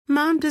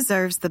Mom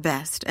deserves the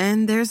best,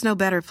 and there's no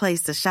better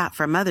place to shop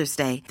for Mother's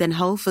Day than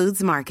Whole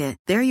Foods Market.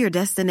 They're your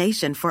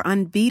destination for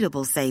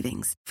unbeatable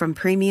savings, from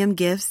premium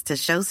gifts to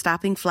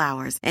show-stopping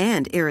flowers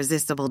and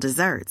irresistible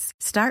desserts.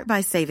 Start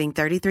by saving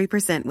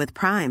 33% with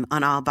Prime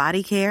on all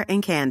body care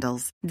and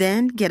candles.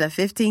 Then get a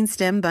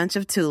 15-stem bunch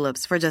of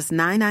tulips for just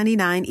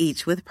 $9.99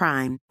 each with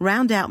Prime.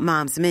 Round out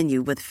Mom's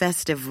menu with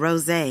festive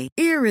rosé,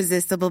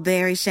 irresistible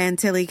berry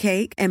chantilly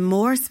cake, and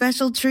more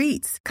special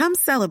treats. Come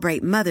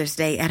celebrate Mother's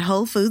Day at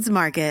Whole Foods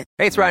Market.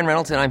 Hey, it's Ryan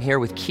Reynolds, and I'm here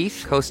with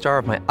Keith, co-star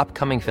of my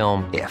upcoming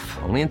film, If,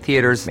 only in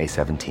theaters May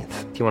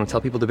 17th. Do you want to tell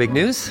people the big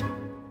news?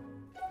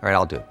 All right,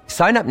 I'll do it.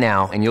 Sign up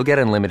now and you'll get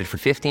unlimited for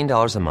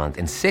 $15 a month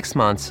and 6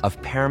 months of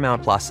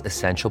Paramount Plus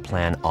Essential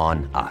Plan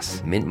on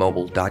us.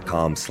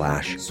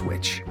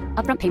 MintMobile.com/switch.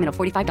 Upfront payment of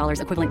 $45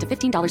 equivalent to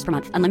 $15 per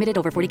month. Unlimited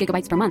over 40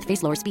 gigabytes per month.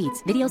 Face lower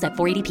speeds. Videos at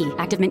 480p.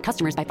 Active Mint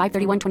customers by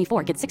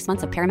 531.24 get 6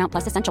 months of Paramount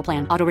Plus Essential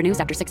Plan. Auto renews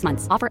after 6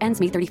 months. Offer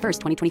ends May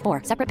 31st,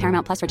 2024. Separate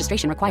Paramount Plus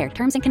registration required.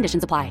 Terms and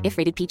conditions apply if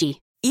rated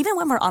PG. Even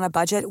when we're on a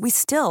budget, we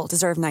still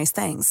deserve nice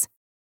things.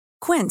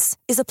 Quince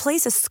is a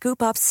place to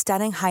scoop up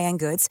stunning high-end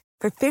goods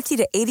for 50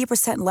 to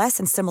 80% less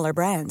than similar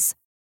brands.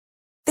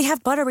 They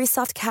have buttery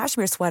soft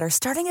cashmere sweaters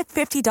starting at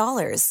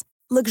 $50,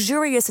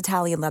 luxurious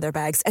Italian leather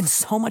bags, and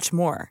so much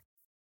more.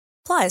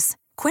 Plus,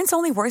 Quince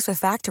only works with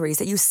factories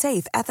that use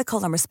safe,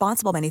 ethical, and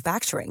responsible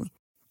manufacturing.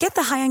 Get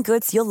the high-end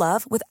goods you'll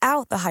love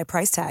without the high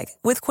price tag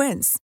with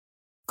Quince.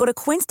 Go to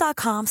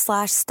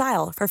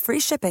quince.com/style for free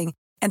shipping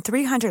and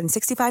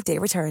 365-day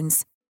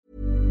returns.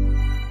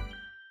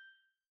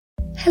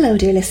 Hello,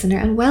 dear listener,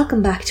 and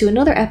welcome back to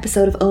another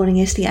episode of Owning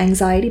It, the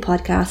Anxiety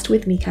Podcast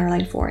with me,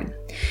 Caroline Foran.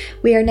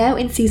 We are now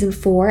in season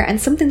 4, and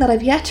something that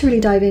I've yet to really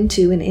dive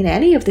into in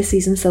any of the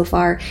seasons so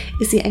far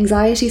is the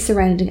anxiety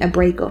surrounding a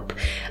breakup.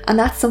 And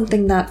that's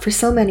something that for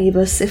so many of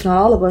us, if not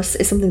all of us,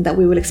 is something that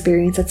we will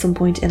experience at some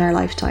point in our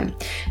lifetime.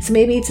 So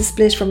maybe it's a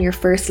split from your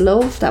first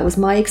love, that was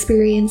my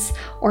experience,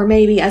 or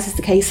maybe, as is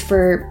the case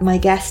for my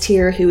guest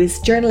here, who is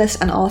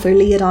journalist and author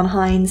Leah Dawn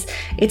Hines,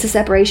 it's a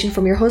separation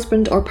from your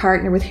husband or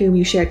partner with whom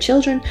you share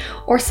children,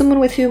 or someone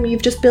with whom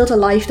you've just built a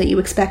life that you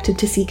expected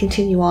to see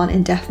continue on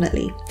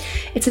indefinitely.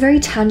 It's a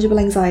very tangible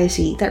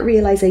anxiety, that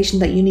realization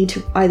that you need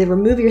to either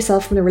remove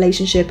yourself from the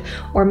relationship,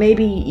 or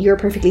maybe you're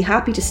perfectly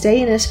happy to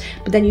stay in it,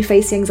 but then you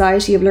face the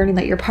anxiety of learning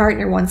that your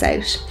partner wants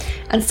out.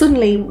 And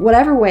suddenly,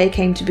 whatever way it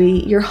came to be,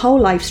 your whole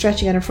life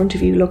stretching out in front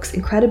of you looks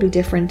incredibly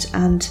different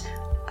and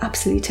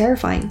absolutely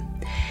terrifying.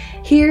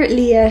 Here,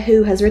 Leah,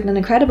 who has written an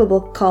incredible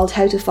book called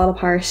How to Fall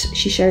Apart,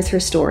 she shares her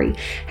story,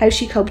 how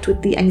she coped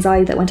with the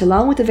anxiety that went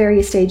along with the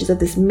various stages of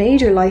this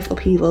major life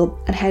upheaval,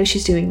 and how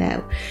she's doing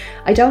now.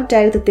 I don't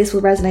doubt that this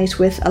will resonate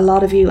with a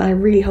lot of you, and I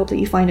really hope that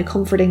you find it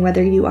comforting,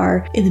 whether you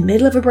are in the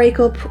middle of a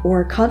breakup,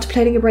 or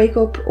contemplating a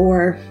breakup,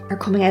 or are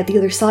coming out the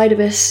other side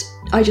of it.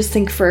 I just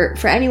think for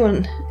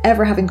anyone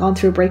ever having gone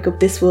through a breakup,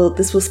 this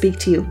will speak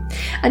to you.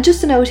 And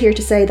just a note here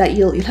to say that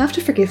you'll have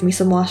to forgive me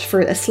somewhat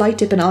for a slight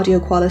dip in audio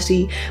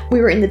quality.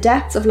 We were in the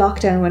depths of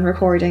lockdown when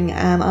recording,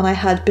 and I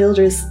had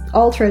builders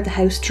all throughout the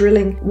house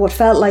drilling what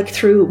felt like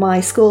through my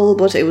skull,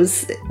 but it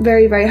was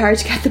very, very hard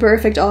to get the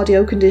perfect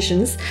audio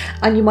conditions.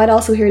 And you might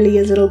also hear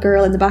Leah's little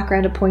girl in the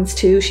background at points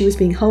too. She was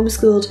being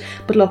homeschooled,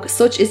 but look,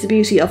 such is the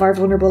beauty of our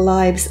vulnerable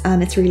lives,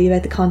 and it's really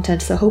about the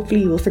content, so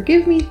hopefully you will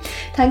forgive me.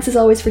 Thanks as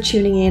always for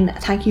tuning in.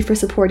 Thank you for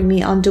supporting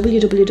me on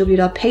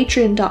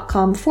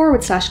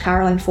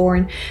www.patreon.com/Caroline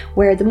Foran,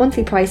 where the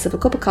monthly price of a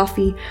cup of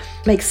coffee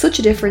makes such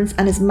a difference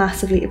and is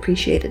massively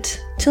appreciated.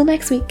 Till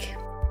next week.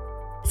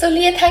 So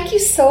Leah, thank you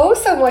so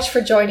much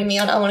for joining me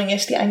on Owning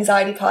It, the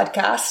Anxiety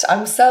Podcast.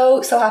 I'm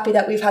so happy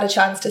that we've had a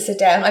chance to sit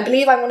down. I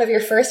believe I'm one of your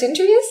first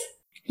interviews.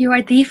 You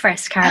are the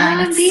first,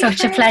 Caroline. It's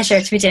such a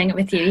pleasure to be doing it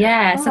with you.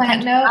 Yeah, so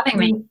thank you for having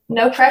me.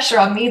 No pressure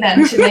on me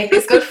then to make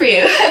this good for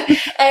you.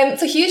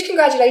 So huge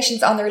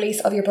congratulations on the release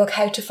of your book,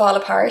 How to Fall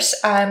Apart.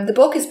 The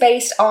book is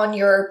based on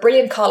your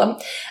brilliant column,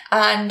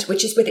 and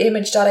which is with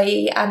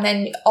image.ie, and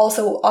then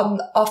also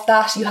off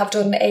that you have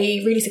done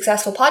a really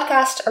successful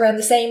podcast around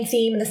the same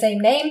theme and the same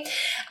name.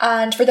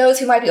 And for those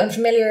who might be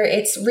unfamiliar,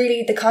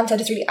 the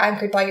content is really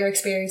anchored by your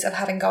experience of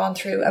having gone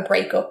through a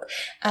breakup.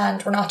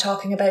 And we're not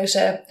talking about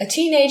a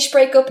teenage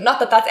breakup, not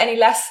that that's any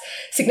less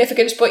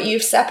significant, but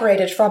you've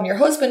separated from your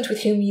husband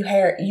with whom you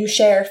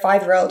share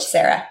 5-year-old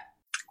Sarah.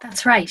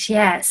 That's right,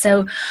 yeah.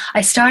 So I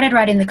started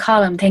writing the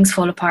column Things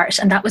Fall Apart,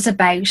 and that was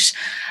about,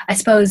 I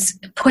suppose,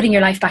 putting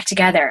your life back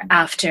together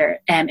after,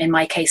 in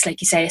my case,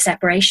 like you say, a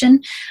separation,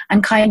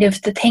 and kind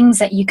of the things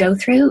that you go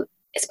through,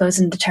 I suppose,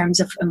 in the terms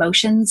of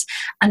emotions,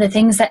 and the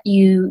things that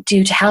you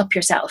do to help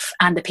yourself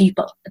and the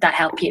people that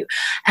help you.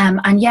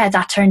 And yeah,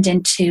 that turned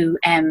into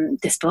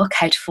this book,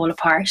 How to Fall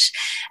Apart.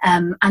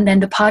 And then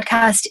the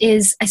podcast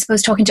is, I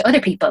suppose, talking to other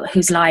people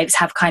whose lives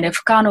have kind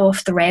of gone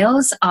off the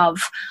rails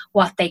of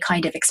what they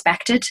kind of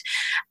expected.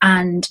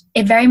 And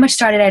it very much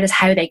started out as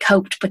how they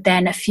coped, but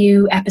then a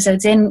few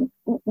episodes in,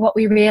 what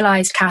we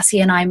realised,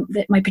 Cassie and I,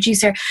 my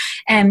producer,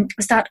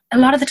 was that a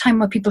lot of the time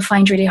what people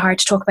find really hard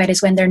to talk about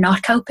is when they're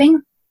not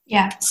coping.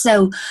 Yeah.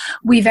 So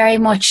we very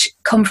much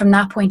come from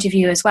that point of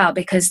view as well,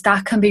 because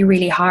that can be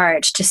really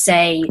hard to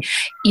say,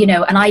 you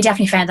know, and I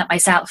definitely found that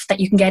myself, that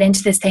you can get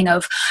into this thing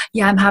of,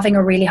 yeah, I'm having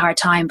a really hard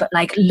time, but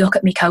like, look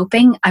at me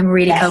coping. I'm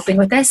really coping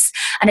with this.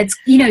 And it's,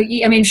 you know,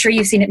 I mean, I'm sure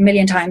you've seen it a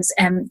million times.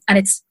 And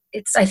it's,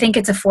 I think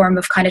it's a form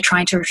of kind of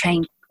trying to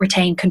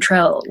retain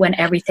control when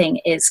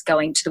everything is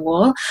going to the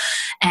wall.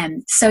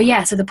 So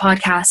the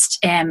podcast,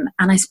 and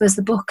I suppose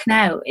the book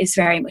now is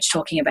very much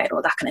talking about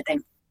all that kind of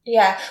thing.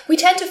 Yeah, we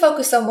tend to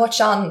focus so much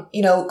on,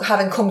 you know,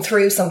 having come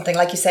through something,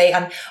 like you say,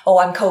 and, oh,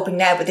 I'm coping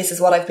now, but this is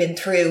what I've been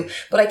through.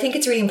 But I think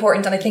it's really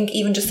important. And I think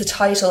even just the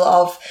title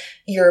of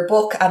your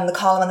book and the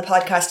column on the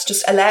podcast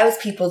just allows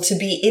people to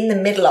be in the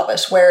middle of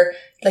it, where,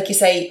 like you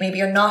say, maybe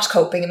you're not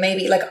coping, and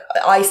maybe, like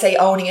I say,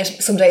 owning it.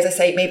 Some days I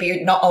say maybe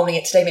you're not owning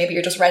it today, maybe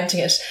you're just renting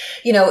it.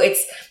 You know,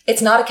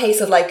 it's not a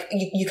case of like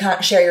you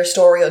can't share your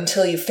story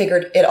until you've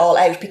figured it all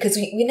out, because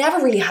we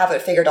never really have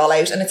it figured all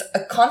out, and it's a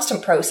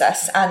constant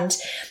process. And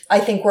I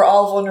think we're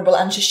all vulnerable,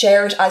 and to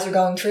share it as you're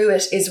going through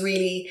it is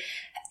really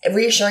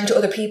reassuring to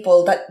other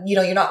people that, you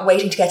know, you're not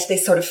waiting to get to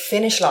this sort of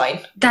finish line.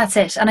 That's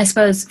it. And I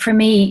suppose for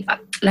me,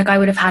 like, I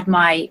would have had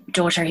my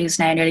daughter, who's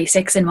now nearly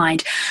 6, in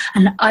mind,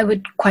 and I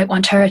would quite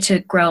want her to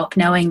grow up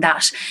knowing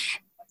that,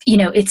 you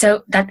know,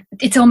 that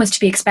it's almost to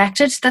be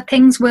expected that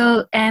things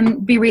will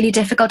be really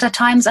difficult at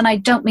times. And I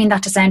don't mean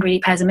that to sound really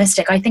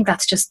pessimistic. I think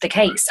that's just the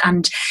case.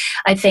 And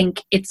I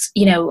think it's,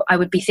 you know, I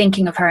would be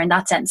thinking of her in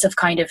that sense of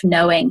kind of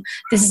knowing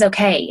this is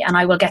okay and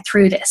I will get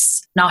through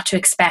this, not to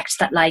expect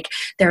that like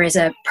there is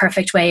a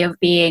perfect way of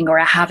being or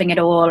a having it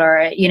all,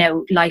 or, you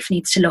know, life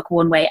needs to look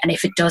one way, and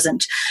if it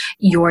doesn't,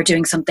 you're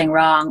doing something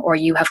wrong or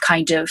you have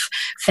kind of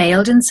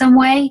failed in some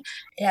way.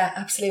 Yeah,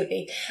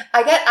 absolutely.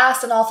 I get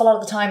asked an awful lot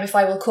of the time if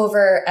I will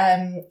cover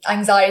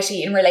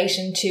anxiety in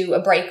relation to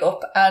a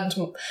breakup, and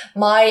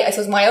I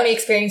suppose my only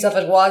experience of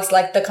it was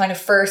like the kind of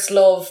first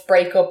love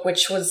breakup,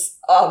 which was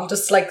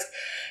just like,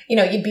 you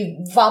know, you'd be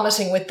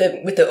vomiting with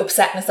the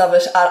upsetness of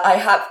it.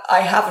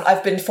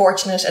 I've been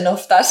fortunate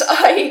enough that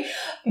I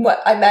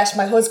met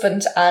my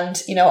husband,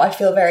 and, you know, I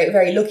feel very,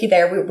 very lucky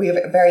there. We have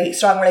a very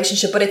strong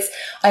relationship, but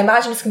I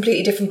imagine it's a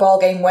completely different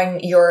ballgame when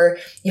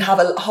you have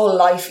a whole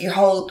life, your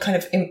whole kind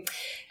of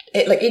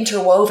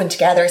interwoven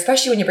together,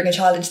 especially when you bring a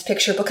child into the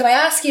picture. But can I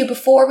ask you,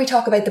 before we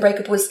talk about the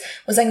breakup, was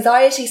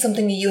anxiety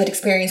something that you had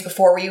experienced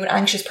before? Were you an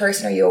anxious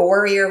person? Are you a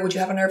worrier? Would you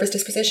have a nervous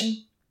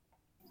disposition?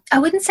 I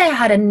wouldn't say I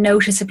had a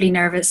noticeably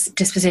nervous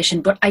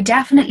disposition, but I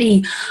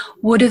definitely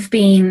would have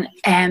been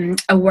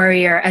a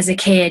worrier as a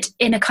kid,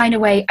 in a kind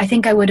of way. I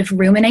think I would have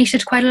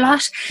ruminated quite a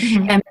lot.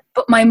 Mm-hmm.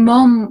 But my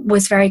mum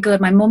was very good.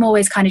 My mum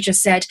always kind of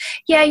just said,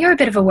 yeah, you're a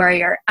bit of a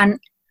worrier. And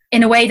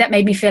in a way that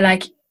made me feel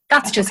like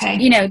that's just, okay,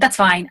 you know, that's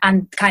fine.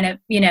 And kind of,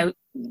 you know,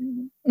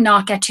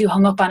 not get too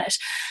hung up on it.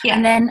 Yeah.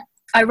 And then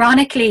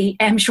ironically,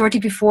 shortly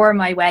before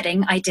my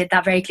wedding, I did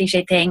that very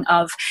cliche thing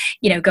of,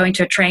 you know, going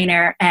to a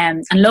trainer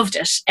and loved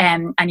it,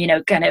 and, you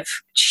know, kind of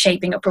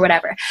shaping up or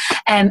whatever.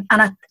 And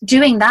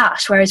doing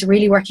that, where I was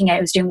really working out,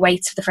 I was doing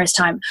weights for the first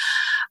time.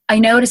 I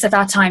noticed at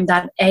that time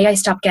that I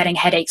stopped getting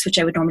headaches, which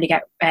I would normally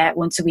get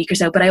once a week or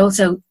so, but I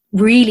also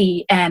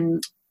really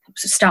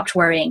stopped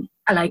worrying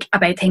like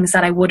about things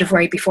that I would have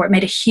worried before. It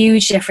made a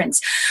huge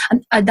difference.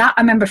 And that,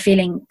 I remember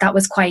feeling that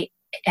was quite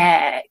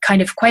a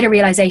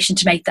realization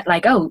to make, that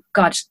like, oh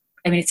God,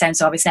 I mean, it sounds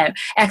so obvious now,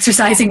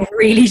 exercising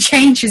really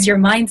changes your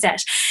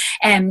mindset.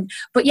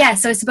 But yeah,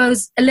 so I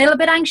suppose a little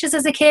bit anxious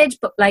as a kid,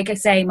 but like I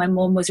say, my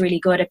mum was really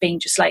good at being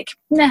just like,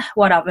 nah,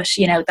 what of it,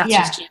 you know, that's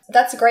just you.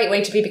 That's a great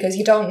way to be, because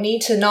you don't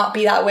need to not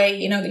be that way,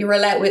 you know, you're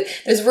allowed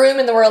there's room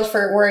in the world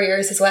for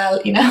worriers as well,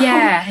 you know.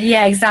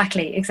 Yeah,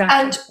 exactly.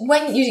 And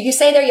when you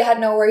say there you had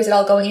no worries at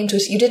all going into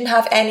it, you didn't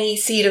have any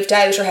seed of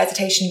doubt or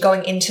hesitation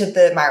going into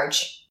the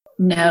marriage?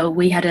 No,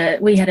 we had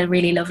a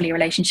really lovely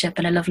relationship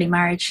and a lovely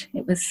marriage.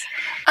 It was,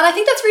 and I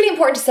think that's really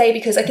important to say,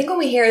 because I think when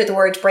we hear the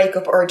word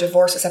breakup or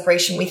divorce or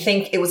separation, we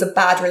think it was a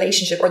bad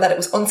relationship, or that it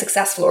was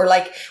unsuccessful, or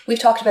like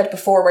we've talked about it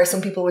before, where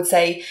some people would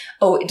say,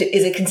 oh,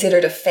 is it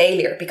considered a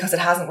failure because it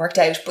hasn't worked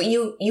out? But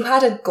you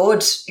had a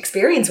good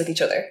experience with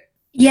each other.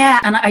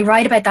 Yeah, and I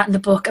write about that in the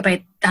book,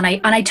 and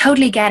I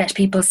totally get it.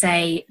 People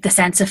say the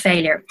sense of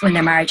failure when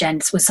their marriage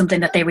ends was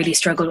something that they really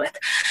struggle with.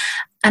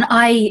 And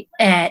I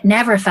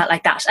never felt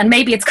like that. And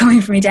maybe it's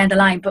coming from me down the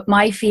line, but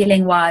my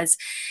feeling was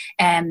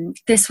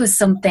this was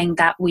something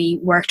that we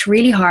worked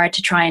really hard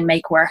to try and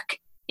make work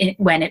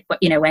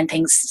when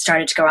things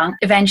started to go wrong.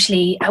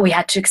 Eventually, we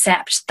had to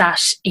accept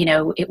that, you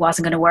know, it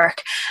wasn't going to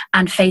work.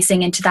 And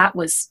facing into that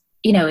was,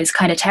 you know, is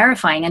kind of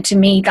terrifying. And to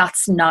me,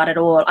 that's not at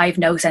all. I have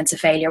no sense of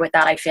failure with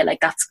that. I feel like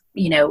that's,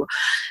 you know,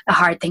 a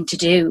hard thing to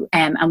do.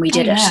 And we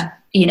did it,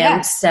 you know.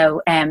 Yeah.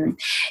 So, I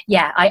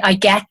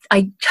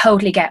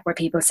totally get where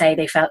people say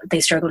they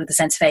struggle with the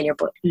sense of failure.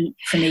 But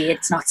for me,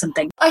 it's not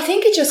something. I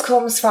think it just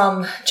comes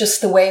from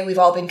just the way we've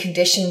all been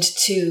conditioned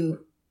to,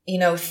 you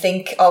know,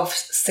 think of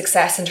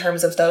success in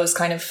terms of those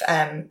kind of,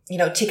 you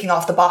know, ticking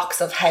off the box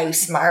of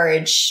house,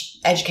 marriage,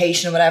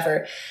 education, or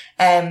whatever.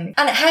 And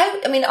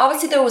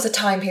obviously there was a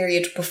time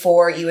period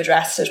before you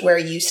addressed it where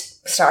you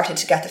started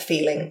to get the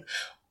feeling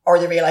or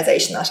the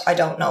realization that I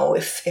don't know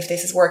if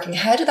this is working.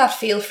 How did that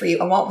feel for you,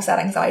 and what was that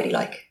anxiety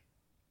like?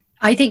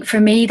 I think for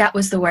me, that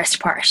was the worst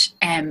part,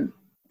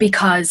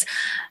 because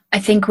I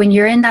think when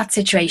you're in that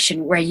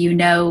situation where you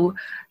know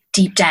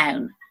deep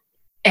down,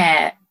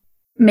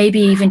 maybe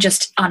even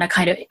just on a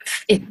kind of,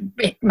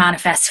 it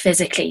manifests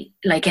physically,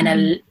 like in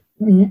a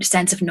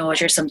sense of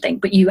nausea or something,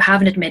 but you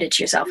haven't admitted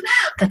to yourself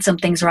that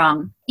something's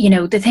wrong. You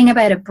know, the thing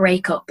about a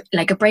breakup,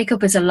 like a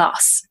breakup is a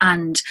loss,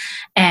 and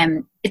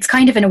it's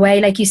kind of, in a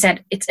way, like you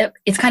said, it's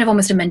kind of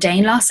almost a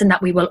mundane loss in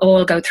that we will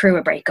all go through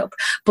a breakup.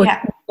 But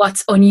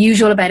what's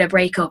unusual about a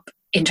breakup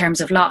in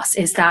terms of loss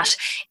is that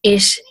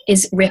it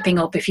is ripping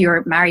up, if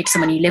you're married to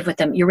someone, you live with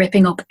them, you're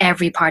ripping up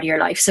every part of your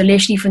life. So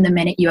literally from the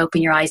minute you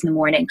open your eyes in the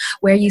morning,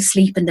 where you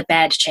sleep in the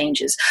bed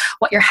changes,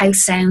 what your house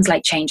sounds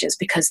like changes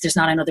because there's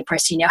not another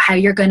person, you know, how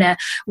you're going to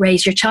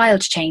raise your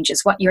child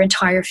changes, what your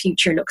entire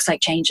future looks like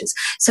changes.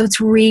 So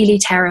it's really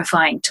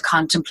terrifying to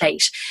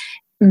contemplate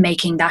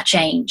making that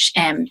change.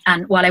 And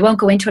while I won't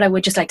go into it, I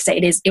would just like to say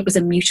it was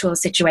a mutual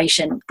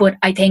situation. But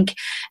I think,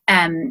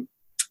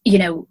 you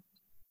know,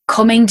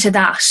 coming to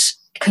that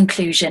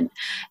conclusion,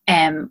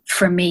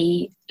 for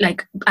me,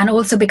 like, and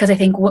also because I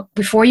think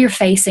before you're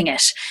facing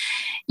it,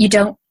 you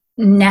don't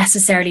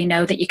necessarily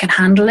know that you can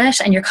handle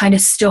it, and you're kind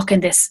of stuck in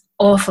this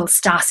awful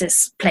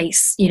stasis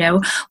place, you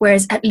know,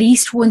 whereas at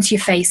least once you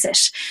face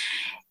it,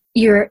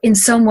 you're in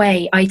some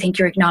way, I think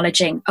you're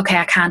acknowledging, okay,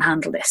 I can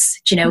handle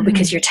this, you know,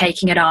 because you're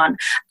taking it on,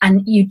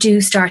 and you do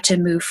start to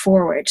move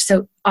forward.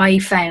 So I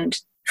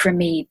found, for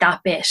me,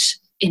 that bit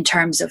in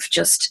terms of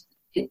just,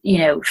 you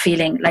know,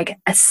 feeling like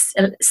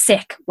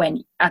sick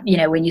when, you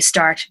know, when it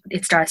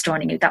starts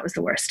dawning you, that was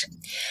the worst.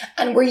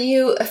 And were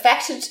you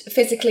affected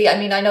physically? I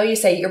mean, I know you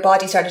say your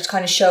body started to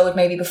kind of show it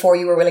maybe before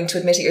you were willing to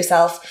admit it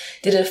yourself.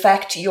 Did it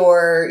affect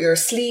your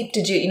sleep?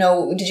 Did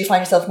you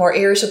find yourself more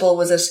irritable?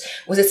 Was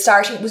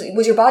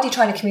your body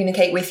trying to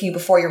communicate with you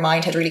before your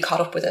mind had really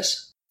caught up with it?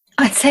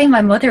 I'd say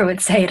my mother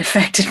would say it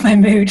affected my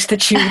mood,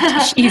 that she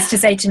used to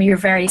say to me, "You're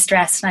very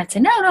stressed," and I'd say,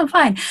 no, I'm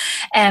fine.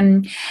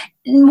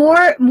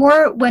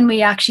 More when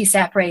we actually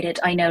separated,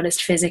 I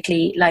noticed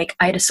physically, like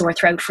I had a sore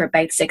throat for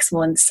about 6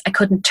 months. I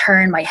couldn't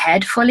turn my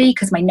head fully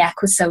because my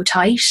neck was so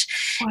tight.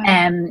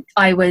 Wow.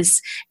 I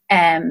was,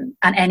 and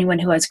anyone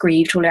who has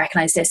grieved will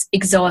recognize this,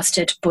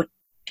 exhausted, but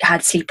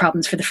had sleep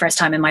problems for the first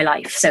time in my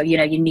life. So, you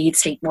know, you need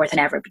sleep more than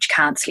ever, but you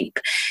can't sleep.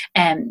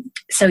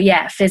 So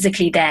yeah,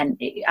 physically then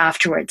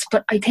afterwards.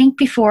 But I think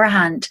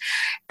beforehand,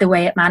 the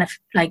way it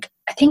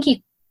I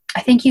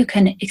think you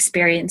can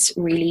experience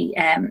really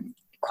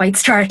quite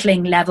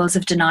startling levels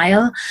of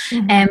denial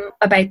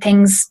about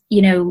things.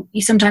 You know,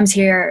 you sometimes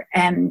hear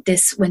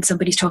this when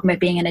somebody's talking about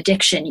being an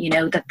addiction, you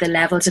know, that the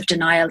levels of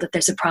denial that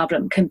there's a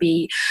problem can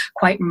be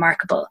quite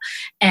remarkable.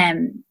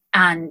 And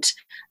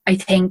I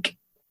think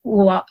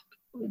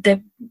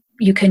that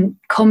you can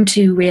come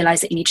to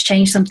realize that you need to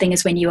change something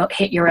is when you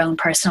hit your own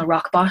personal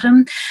rock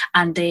bottom,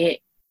 and the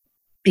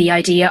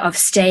idea of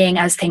staying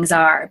as things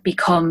are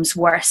becomes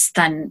worse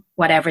than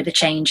whatever the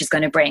change is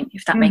going to bring,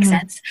 if that makes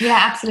sense. Yeah,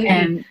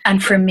 absolutely.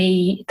 And for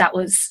me, that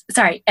was,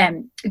 I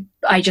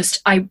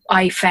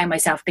found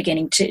myself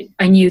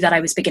I knew that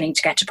I was beginning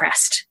to get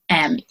depressed.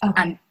 And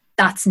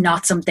that's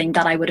not something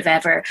that I would have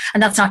ever,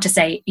 and that's not to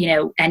say, you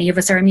know, any of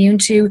us are immune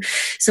to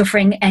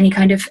suffering any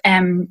kind of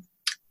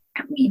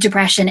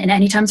depression in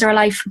any times of our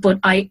life, but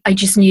I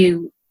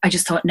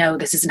just thought, no,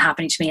 this isn't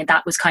happening to me. And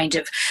that was kind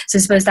of, so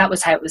I suppose that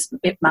was how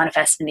it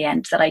manifested in the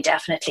end, that I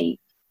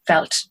definitely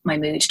felt my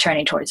mood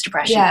turning towards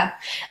depression. Yeah.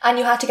 And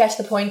you had to get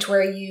to the point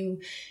where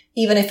you,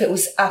 even if it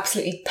was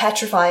absolutely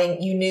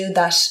petrifying, you knew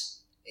that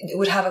it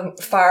would have a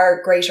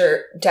far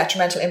greater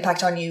detrimental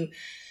impact on you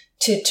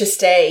to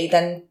stay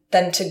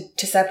than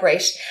to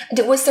separate.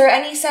 Was there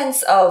any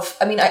sense of,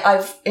 I mean,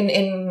 I've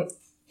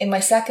in my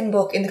second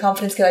book, in The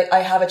Confidence Kit,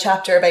 I have a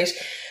chapter about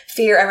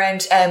fear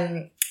around,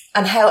 and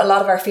how a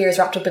lot of our fear is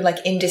wrapped up in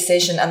like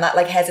indecision and that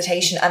like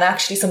hesitation. And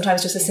actually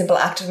sometimes just a simple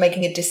act of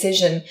making a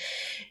decision,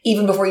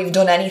 even before you've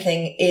done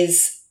anything,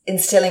 is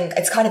instilling,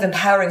 it's kind of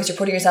empowering because you're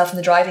putting yourself in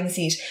the driving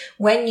seat.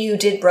 When you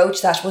did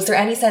broach that, was there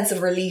any sense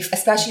of relief,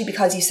 especially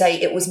because you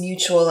say it was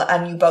mutual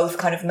and you both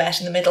kind of met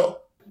in the middle?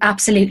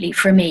 Absolutely.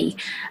 For me,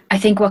 I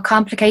think what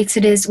complicates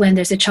it is when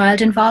there's a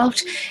child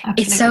involved.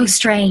 Absolutely. It's so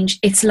strange.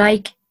 It's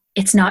like,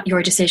 it's not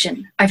your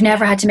decision. I've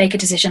never had to make a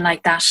decision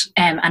like that.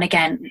 And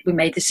again, we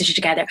made the decision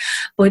together,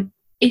 but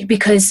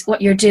because what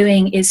you're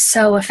doing is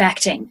so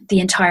affecting the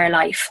entire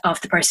life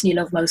of the person you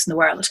love most in the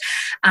world.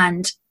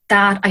 And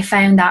that, I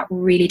found that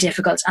really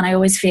difficult. And I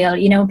always feel,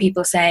 you know, when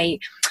people say,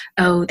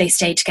 oh, they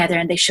stayed together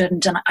and they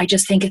shouldn't. And I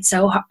just think it's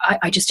so hard.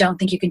 I just don't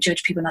think you can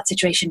judge people in that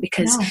situation,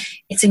 because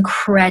it's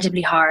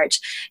incredibly hard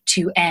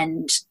to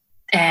end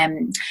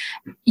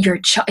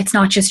it's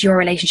not just your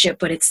relationship,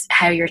 but it's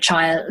how your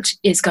child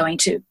is going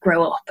to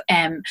grow up.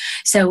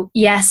 So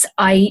yes,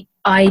 I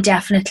I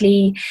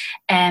definitely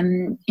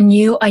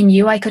knew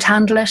I could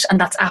handle it,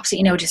 and that's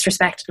absolutely no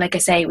disrespect. Like I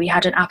say, we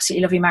had an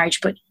absolutely lovely marriage,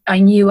 but I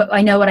know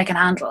what I can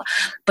handle.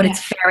 But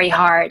it's very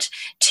hard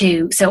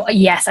to. So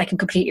yes, I can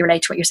completely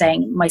relate to what you're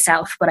saying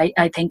myself. But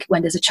I think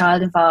when there's a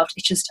child involved,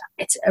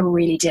 it's a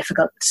really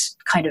difficult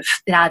kind of.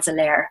 It adds a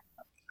layer.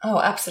 Oh,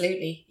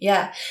 absolutely.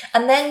 Yeah.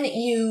 And then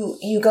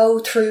you go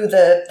through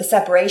the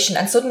separation,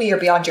 and suddenly you're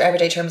beyond your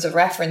everyday terms of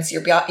reference.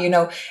 You're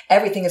beyond,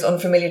 everything is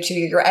unfamiliar to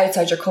you. You're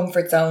outside your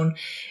comfort zone.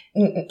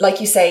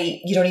 Like you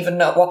say, you don't even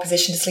know what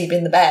position to sleep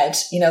in the bed.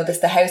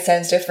 The house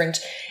sounds different.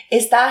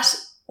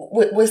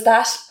 Was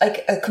that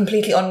like a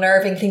completely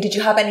unnerving thing? Did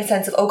you have any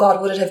sense of, oh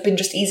God, would it have been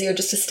just easier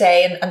just to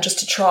stay and just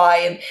to try?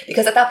 And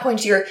because at that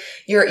point you're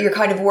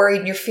kind of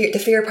worried, and the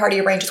fear part of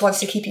your brain just wants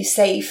to keep you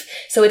safe.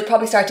 So it'd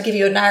probably start to give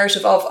you a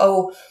narrative of,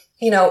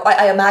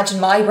 I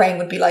imagine my brain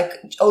would be like,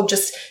 oh,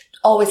 just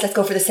always let's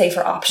go for the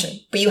safer option.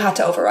 But you had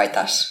to override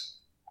that.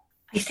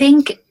 I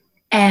think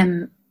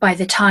by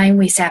the time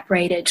we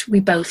separated, we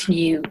both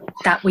knew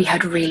that we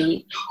had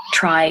really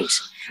tried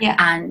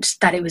and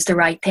that it was the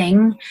right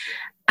thing.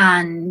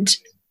 And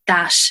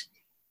that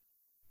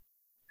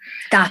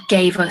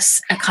gave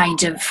us a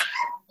kind of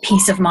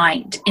peace of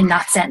mind in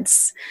that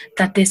sense,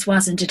 that this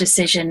wasn't a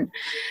decision.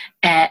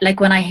 Like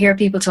when I hear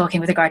people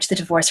talking with regard to the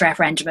divorce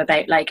referendum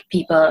about like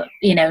people,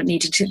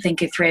 needed to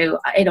think it through,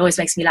 it always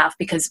makes me laugh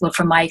because, well,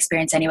 from my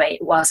experience anyway,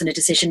 it wasn't a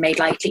decision made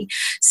lightly.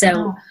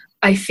 So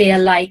I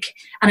feel like,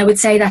 and I would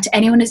say that to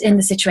anyone who's in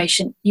the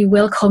situation, you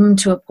will come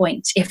to a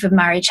point if a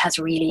marriage has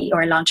really,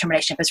 or a long-term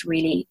relationship has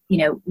really,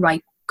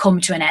 come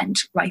to an end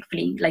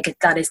rightfully, like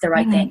that is the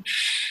right thing.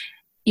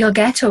 You'll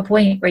get to a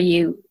point where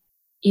you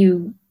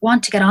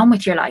want to get on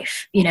with your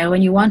life,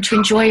 and you want to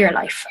enjoy your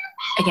life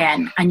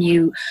again,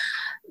 and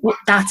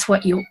that's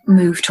what you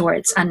move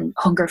towards and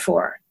hunger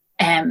for,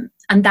 and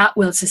that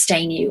will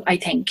sustain you, I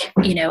think,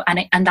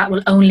 and that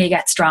will only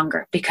get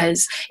stronger,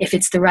 because if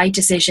it's the right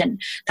decision,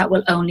 that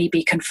will only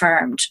be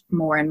confirmed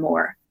more and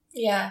more.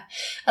 Yeah.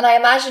 And I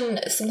imagine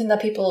something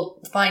that people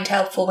find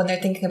helpful when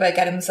they're thinking about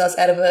getting themselves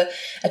out of a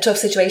tough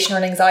situation or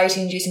an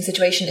anxiety-inducing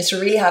situation is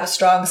to really have a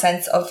strong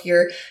sense of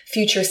your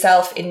future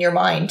self in your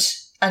mind,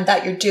 and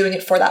that you're doing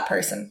it for that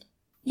person.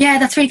 Yeah,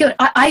 that's really good.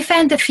 I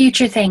found the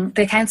future thing,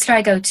 the counsellor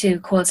I go to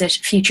calls it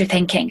future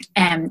thinking.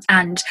 And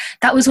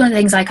that was one of the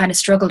things I kind of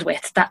struggled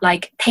with, that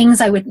like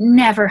things I would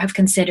never have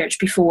considered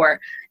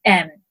before,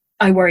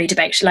 I worried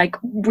about, like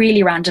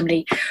really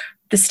randomly.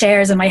 The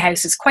stairs in my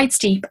house is quite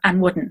steep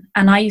and wooden.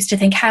 And I used to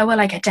think, how will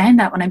I get down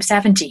that when I'm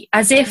 70?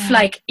 As if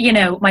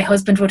my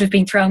husband would have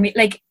been throwing me,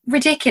 like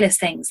ridiculous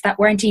things that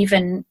weren't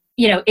even,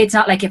 it's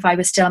not like if I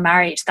was still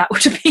married, that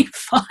would have been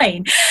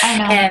fine.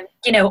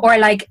 Or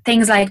like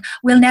things like,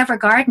 we'll never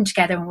garden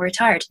together when we're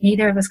retired.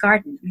 Neither of us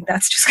garden.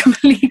 That's just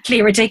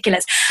completely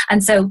ridiculous.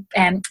 And so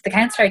the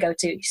counsellor I go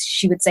to,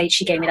 she would say,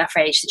 she gave me that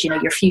phrase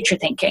that, you're future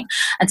thinking.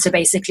 And so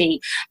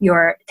basically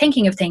you're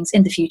thinking of things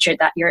in the future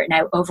that you're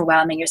now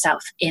overwhelming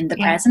yourself in the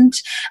present.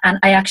 And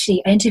I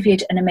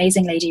interviewed an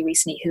amazing lady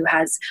recently who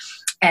has,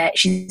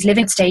 she's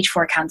living stage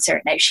 4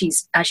 cancer. Now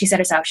she's, as she said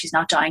herself, she's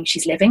not dying,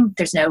 she's living.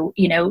 There's no,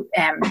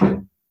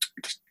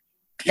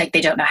 like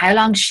they don't know how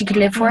long she could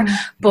live for,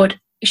 but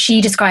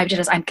she described it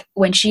as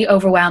when she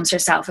overwhelms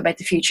herself about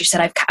the future, she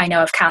said, I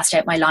know I've cast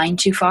out my line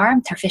too far,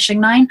 her fishing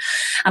line,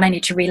 and I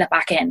need to reel it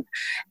back in.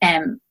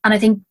 And I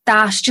think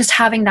that just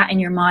having that in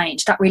your mind,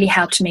 that really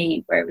helped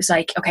me, where it was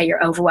like, okay,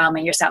 you're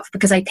overwhelming yourself.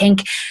 Because I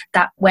think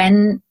that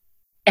when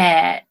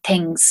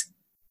things,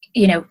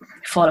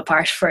 fall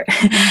apart, for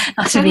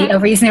not to be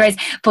overusing the words,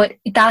 but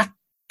that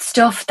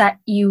stuff that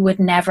you would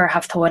never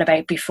have thought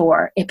about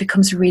before, it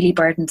becomes really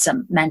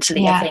burdensome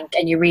mentally, I think,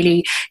 and you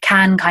really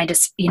can kind of,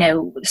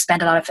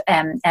 spend a lot of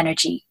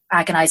energy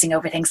agonizing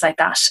over things like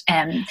that.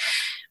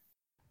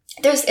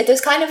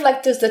 There's kind of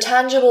like, there's the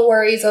tangible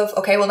worries of,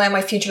 okay, well now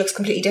my future looks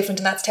completely different,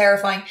 and that's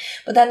terrifying.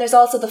 But then there's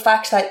also the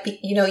fact that,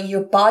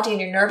 your body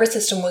and your nervous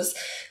system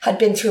had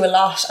been through a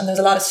lot, and there's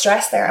a lot of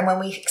stress there. And when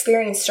we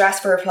experience stress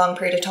for a prolonged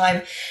period of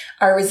time,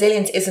 our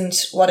resilience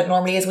isn't what it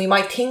normally is. We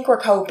might think we're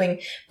coping,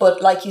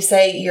 but like you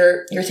say,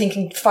 you're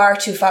thinking far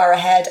too far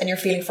ahead, and you're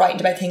feeling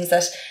frightened about things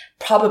that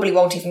probably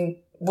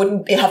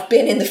wouldn't have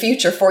been in the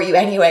future for you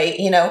anyway,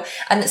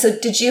 And so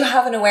did you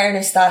have an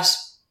awareness that,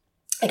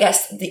 I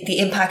guess, the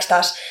impact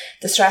that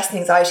the stress and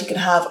anxiety can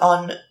have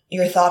on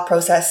your thought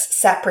process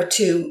separate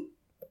to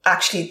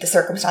actually the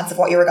circumstance of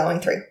what you were going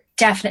through?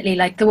 Definitely.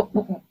 Like the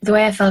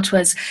way I felt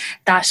was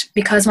that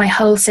because my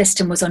whole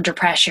system was under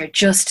pressure,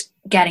 just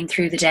getting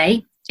through the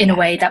day in a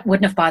way that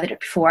wouldn't have bothered it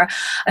before,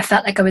 I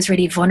felt like I was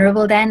really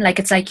vulnerable then. Like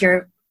it's like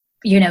you're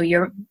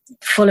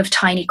full of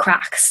tiny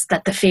cracks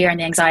that the fear and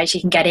the anxiety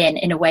can get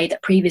in a way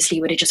that previously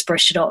would have just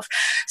brushed it off.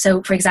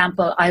 So for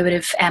example, I would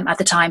have at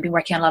the time been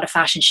working on a lot of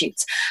fashion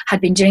shoots,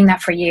 had been doing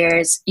that for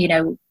years,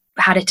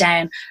 had it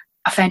down.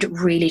 I found it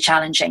really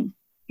challenging.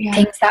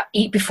 Things that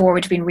before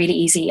would have been really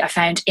easy, I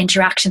found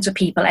interactions with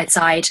people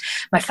outside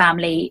my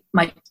family,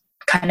 my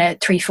kind of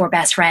 3-4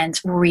 best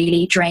friends,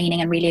 really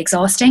draining and really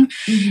exhausting.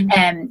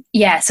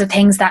 So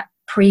things that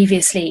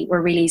previously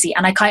were really easy.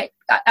 And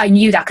I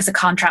knew that because the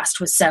contrast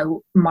was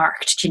so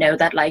marked, you know,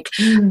 that like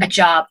a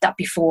job that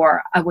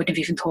before I wouldn't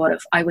have even thought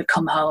of, I would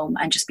come home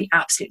and just be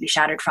absolutely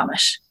shattered from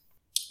it.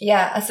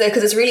 Yeah, so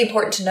because it's really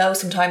important to know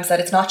sometimes that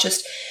it's not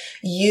just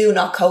you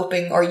not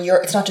coping, or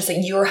it's not just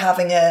that you're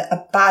having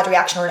a bad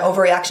reaction or an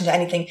overreaction to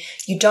anything.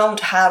 You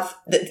don't have,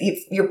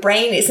 your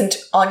brain isn't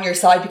on your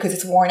side because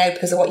it's worn out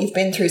because of what you've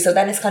been through. So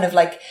then it's kind of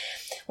like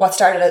what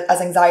started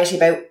as anxiety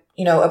about,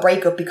 you know, a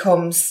breakup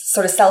becomes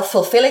sort of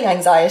self-fulfilling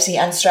anxiety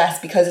and stress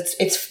because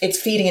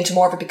it's feeding into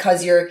more of it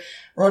because you're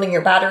running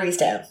your batteries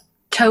down.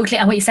 Totally.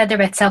 And what you said there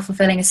about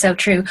self-fulfilling is so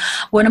true.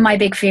 One of my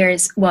big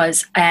fears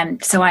was,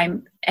 so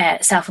I'm a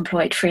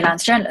self-employed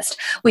freelance journalist,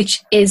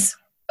 which is,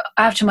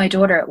 after my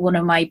daughter, one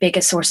of my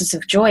biggest sources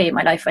of joy in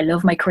my life. I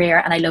love my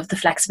career and I love the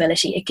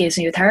flexibility it gives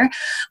me with her.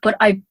 But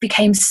I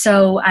became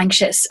so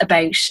anxious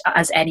about,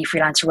 as any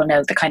freelancer will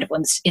know, the kind of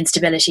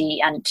instability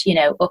and, you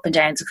know, up and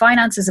downs of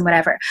finances and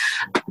whatever,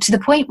 to the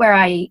point where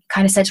I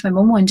kind of said to my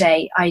mum one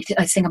day, I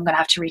think I'm going to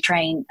have to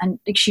retrain. And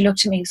like, she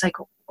looked at me and was like,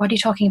 what are you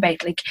talking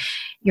about? Like,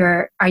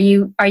 are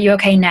you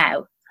okay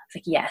now?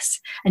 Like, yes.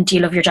 And do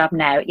you love your job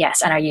now?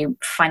 Yes. And are you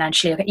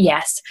financially okay?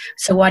 Yes.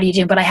 So what are you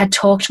doing? But I had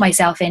talked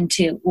myself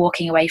into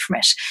walking away from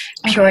it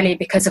purely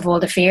because of all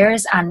the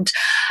fears. And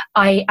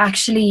I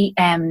actually,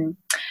 I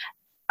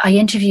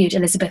interviewed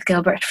Elizabeth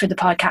Gilbert for the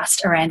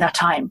podcast around that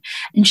time.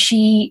 And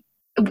she,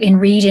 in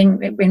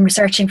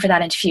researching for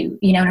that interview,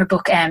 you know, in her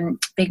book,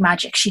 Big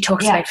Magic, she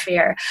talks about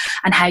fear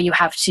and how you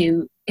have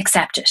to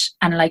accept it.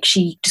 And like,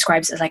 she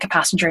describes it as like a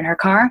passenger in her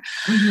car.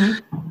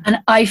 And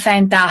I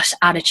found that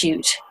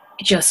attitude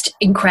just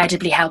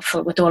incredibly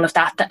helpful with all of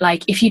that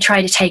like, if you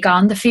try to take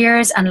on the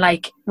fears and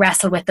like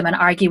wrestle with them and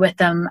argue with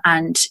them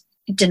and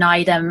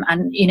deny them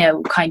and, you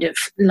know, kind of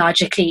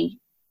logically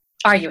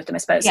argue with them, I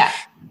suppose,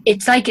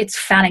 it's like it's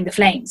fanning the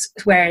flames.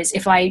 Whereas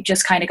if I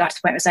just kind of got to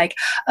the point where it's like,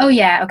 oh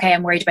yeah, okay,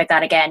 I'm worried about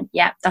that again,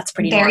 that's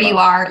pretty there normal. You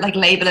are, like,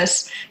 label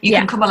it, you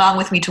can come along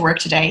with me to work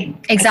today.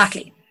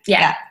 Exactly.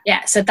 Yeah.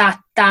 So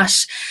that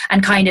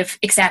and kind of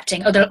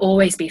accepting, there'll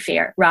always be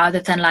fear, rather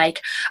than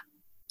like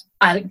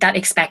that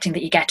expecting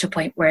that you get to a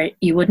point where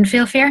you wouldn't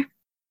feel fear.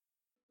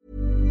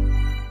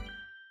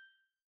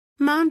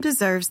 Mom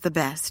deserves the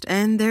best,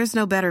 and there's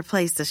no better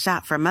place to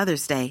shop for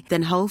Mother's Day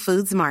than Whole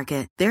Foods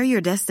Market. They're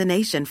your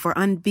destination for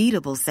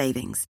unbeatable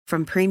savings,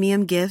 from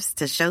premium gifts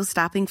to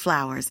show-stopping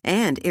flowers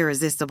and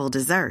irresistible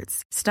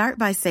desserts. Start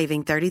by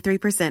saving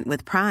 33%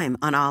 with Prime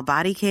on all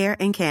body care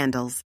and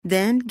candles.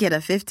 Then get a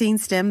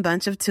 15-stem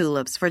bunch of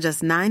tulips for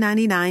just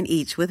 $9.99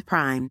 each with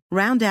Prime.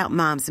 Round out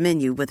Mom's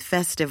menu with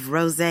festive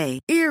rosé,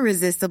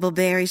 irresistible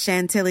berry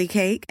chantilly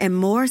cake, and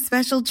more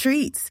special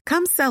treats.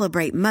 Come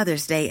celebrate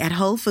Mother's Day at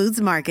Whole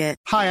Foods Market.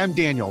 Hi, I'm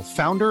Daniel,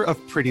 founder of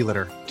Pretty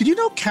Litter. Did you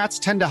know cats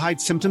tend to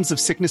hide symptoms of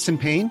sickness and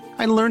pain?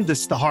 I learned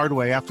this the hard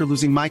way after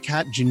losing my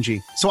cat,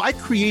 Gingy. So I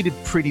created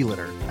Pretty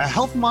Litter, a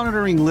health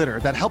monitoring litter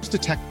that helps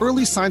detect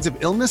early signs of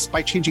illness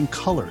by changing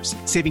colors,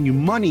 saving you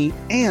money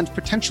and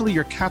potentially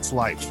your cat's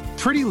life.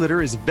 Pretty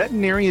Litter is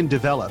veterinarian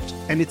developed,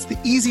 and it's the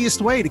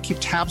easiest way to keep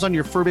tabs on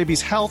your fur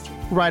baby's health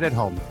right at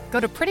home. Go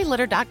to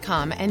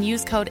prettylitter.com and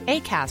use code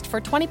ACAST for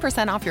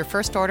 20% off your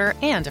first order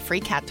and a free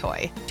cat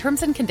toy.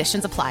 Terms and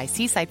conditions apply.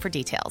 See site for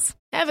details.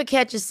 Ever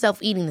catch yourself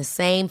eating the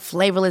same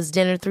flavorless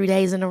dinner 3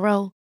 days in a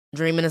row?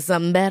 Dreaming of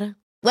something better?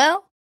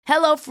 Well,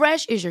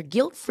 HelloFresh is your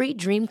guilt-free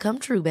dream come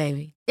true,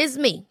 baby. It's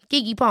me,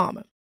 Keke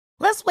Palmer.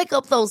 Let's wake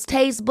up those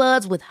taste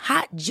buds with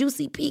hot,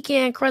 juicy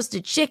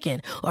pecan-crusted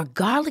chicken or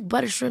garlic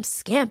butter shrimp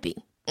scampi.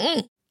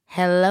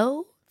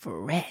 Hello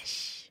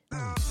Fresh.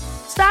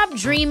 Stop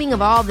dreaming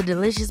of all the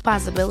delicious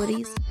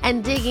possibilities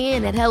and dig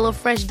in at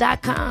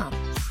HelloFresh.com.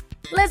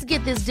 Let's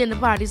get this dinner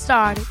party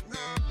started.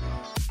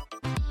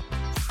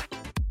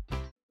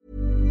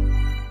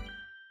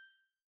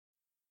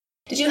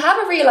 Did you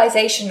have a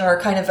realization or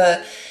kind of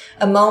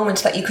a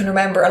moment that you can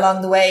remember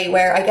along the way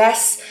where, I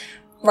guess,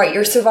 right,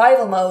 your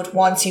survival mode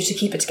wants you to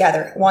keep it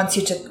together, wants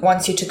you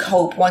to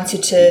cope, wants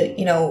you to,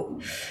 you know,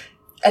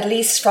 at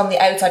least from the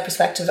outside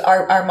perspective,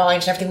 our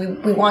mind and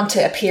everything, we want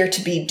to appear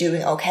to be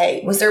doing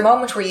okay. Was there a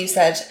moment where you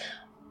said,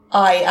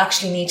 I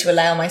actually need to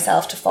allow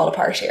myself to fall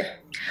apart here?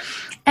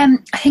 I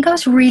think I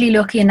was really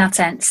lucky in that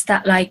sense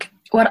that, like,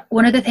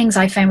 one of the things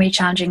I found really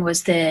challenging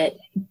was the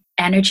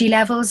energy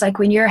levels. Like,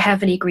 when you're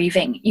heavily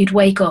grieving, you'd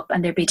wake up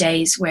and there'd be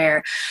days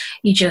where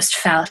you just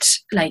felt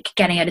like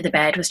getting out of the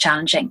bed was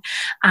challenging.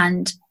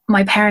 And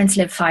my parents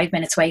live 5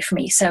 minutes away from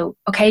me. So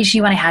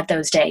occasionally when I had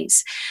those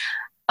days,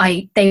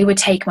 they would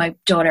take my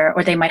daughter,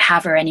 or they might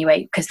have her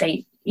anyway, because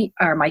they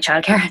are my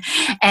childcare.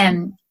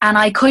 And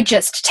I could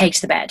just take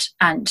to the bed.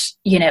 And,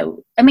 you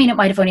know, I mean, it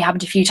might have only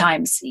happened a few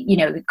times, you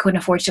know, couldn't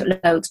afford to do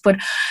it loads. But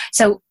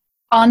so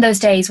on those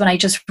days when I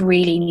just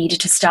really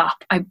needed to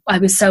stop, I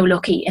was so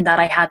lucky in that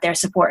I had their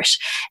support.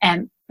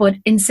 But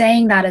in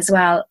saying that as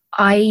well,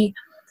 my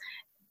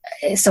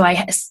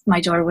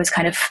daughter was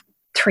kind of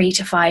 3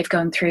 to 5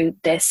 going through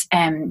this.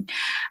 And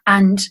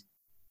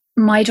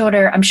my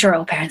daughter, I'm sure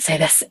all parents say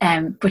this,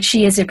 but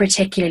she is a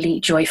particularly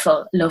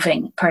joyful,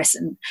 loving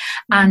person.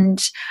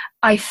 And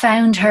I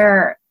found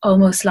her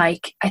almost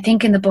like, I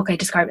think in the book I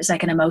describe it as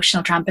like an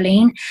emotional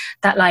trampoline,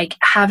 that like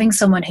having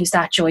someone who's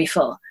that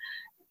joyful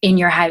in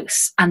your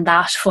house and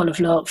that full of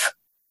love,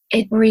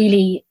 it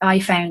really, I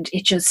found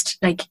it just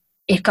like,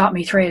 it got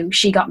me through.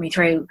 She got me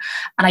through.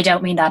 And I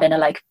don't mean that in a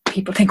like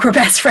people think we're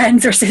best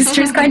friends or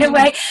sisters kind of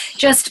way,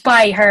 just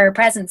by her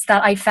presence,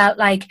 that I felt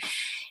like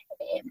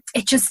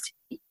it just,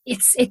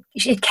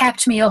 it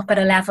kept me up at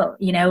a level,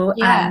 you know.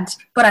 Yeah.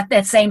 But at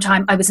the same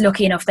time, I was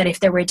lucky enough that if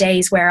there were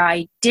days where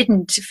I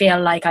didn't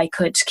feel like I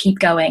could keep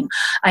going,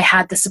 I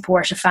had the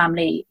support of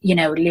family, you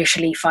know,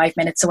 literally 5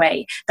 minutes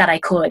away, that I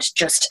could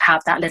just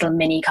have that little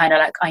mini kind of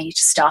like, I need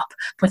to stop,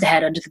 put the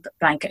head under the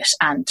blanket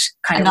and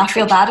kind of not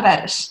feel bad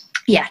about it.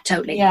 Yeah,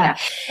 totally. Yeah.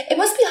 It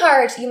must be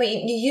hard. You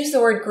use the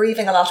word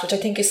grieving a lot, which I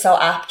think is so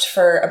apt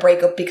for a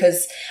breakup,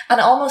 because, and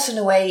almost in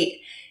a way,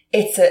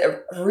 it's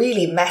a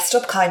really messed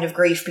up kind of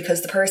grief,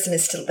 because the person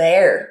is still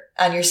there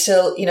and you're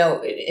still, you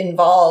know,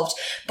 involved.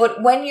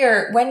 But when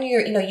you're,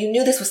 you know, you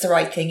knew this was the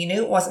right thing, you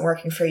knew it wasn't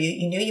working for you,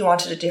 you knew you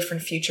wanted a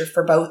different future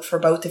for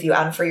both of you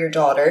and for your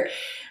daughter.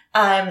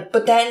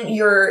 But then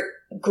you're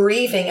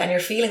grieving and you're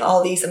feeling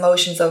all these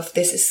emotions of,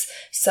 this is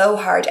so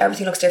hard,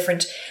 everything looks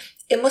different.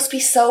 It must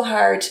be so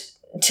hard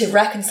to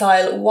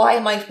reconcile. Why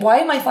am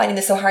I finding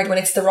this so hard when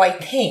it's the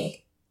right thing?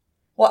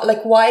 Why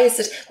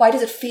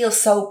does it feel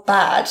so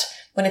bad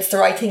when it's the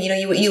right thing? You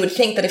know, you would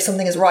think that if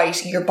something is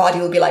right, your body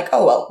will be like,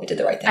 oh, well, we did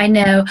the right thing. I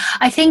know.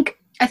 I think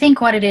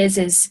what it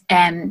is,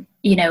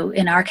 you know,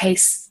 in our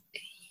case,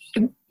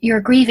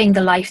 you're grieving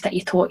the life that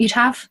you thought you'd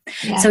have.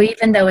 Yeah. So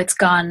even though it's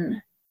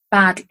gone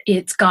bad,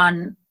 it's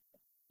gone,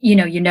 you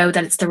know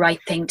that it's the right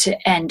thing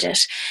to end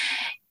it.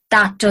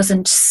 That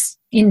doesn't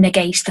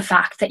negate the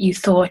fact that you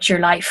thought your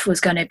life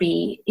was going to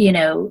be, you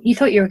know, you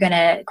thought you were going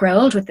to grow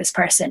old with this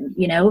person,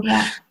 you know.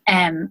 Yeah.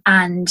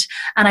 And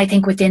I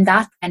think within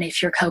that, and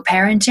if you're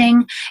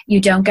co-parenting, you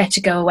don't get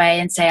to go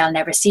away and say, I'll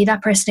never see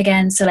that person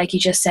again. So like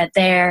you just said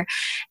there,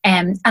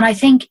 and I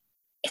think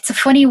it's a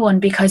funny one,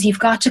 because you've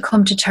got to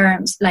come to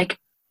terms, like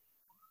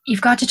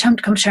you've got to come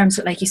to terms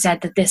with, like you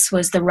said, that this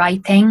was the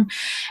right thing.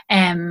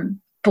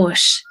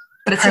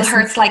 But it still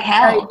hurts like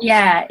hell.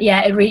 Yeah.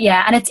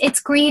 And it's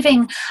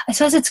grieving. I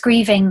suppose it's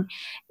grieving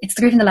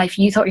the life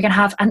you thought you're going to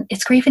have, and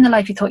it's grieving the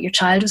life you thought your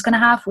child was going to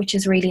have, which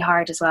is really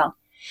hard as well.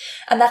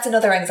 And that's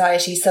another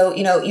anxiety. So,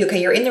 you know,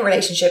 you're in the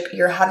relationship,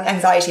 you're having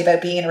anxiety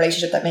about being in a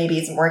relationship that maybe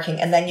isn't working.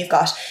 And then you've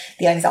got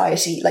the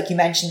anxiety, like you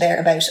mentioned there,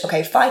 about,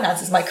 okay,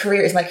 finances, is my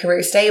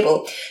career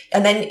stable?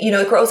 And then, you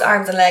know, it grows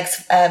arms and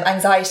legs,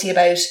 anxiety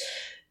about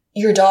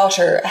your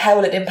daughter, how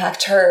will it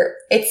impact her?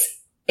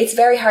 It's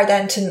very hard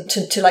then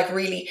to like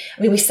really,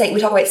 I mean, we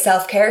talk about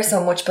self-care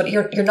so much, but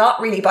you're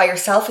not really by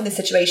yourself in this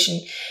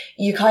situation.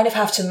 You kind of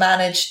have to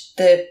manage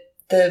the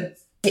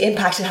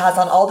impact it has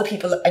on all the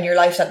people in your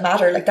life that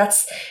matter. Like,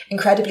 that's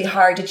incredibly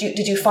hard. Did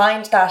you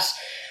find that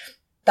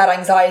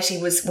anxiety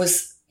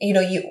was, you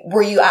know,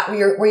 were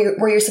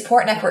your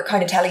support network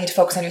kind of telling you to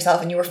focus on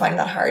yourself, and you were finding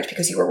that hard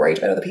because you were worried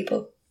about other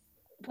people?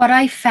 What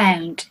I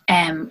found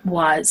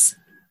was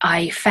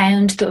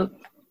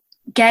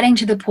getting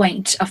to the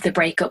point of the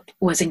breakup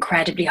was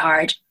incredibly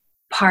hard.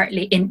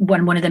 Partly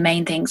one of the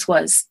main things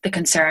was the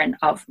concern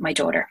of my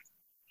daughter.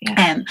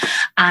 Yeah.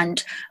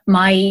 And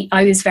I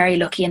was very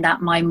lucky in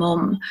that my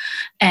mum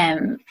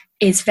I'm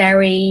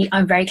very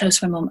close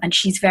to my mum, and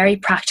she's very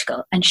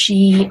practical, and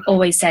she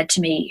always said to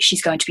me,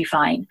 she's going to be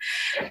fine.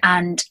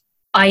 And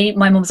my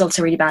mum's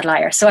also a really bad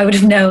liar, so I would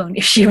have known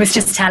if she was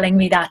just telling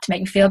me that to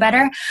make me feel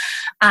better.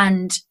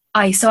 And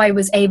I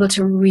was able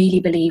to really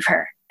believe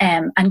her.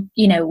 And,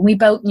 you know, we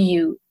both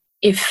knew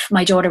if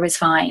my daughter was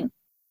fine,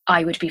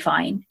 I would be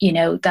fine, you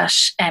know, that,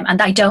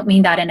 and I don't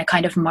mean that in a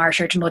kind of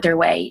martyred mother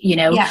way, you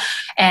know. Yeah.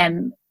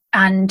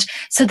 And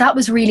so that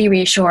was really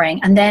reassuring.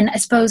 And then I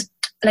suppose,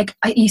 like,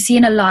 you see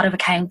in a lot of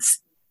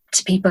accounts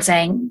to people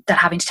saying that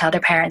having to tell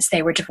their parents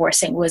they were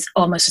divorcing was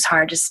almost as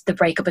hard as the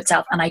breakup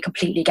itself. And I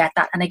completely get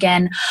that. And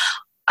again,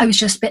 I was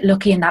just a bit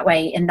lucky in that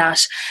way, in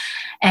that,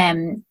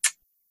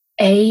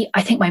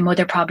 I think my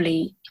mother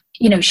probably,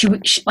 you know,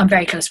 I'm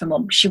very close to my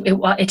mum.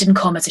 It didn't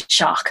come as a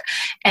shock.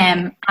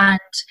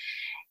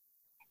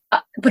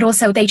 But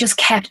also they just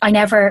kept,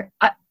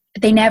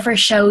 they never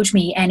showed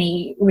me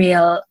any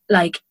real,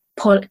 like,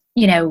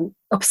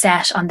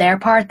 upset on their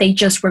part. They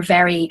just were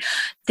very,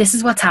 this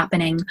is what's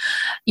happening.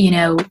 You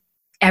know,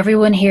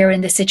 everyone here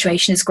in this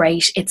situation is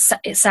great. It's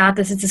sad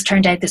that this has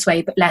turned out this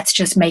way, but let's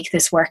just make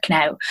this work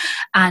now.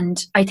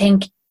 And I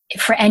think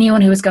for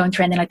anyone who was going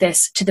through anything like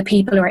this, to the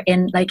people who are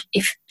in, like,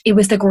 if it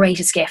was the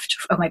greatest gift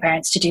of my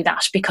parents to do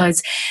that,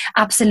 because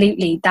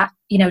absolutely that,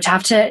 you know, to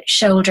have to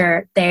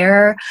shoulder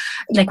their,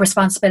 like,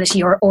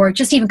 responsibility or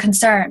just even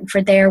concern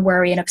for their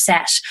worry and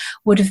upset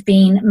would have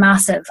been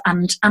massive.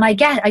 And I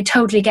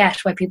totally get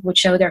why people would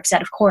show their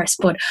upset, of course,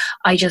 but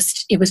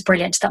it was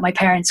brilliant that my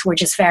parents were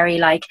just very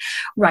like,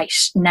 right,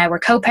 now we're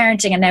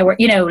co-parenting, and now we're,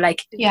 you know,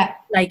 like, yeah,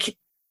 like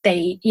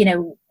they, you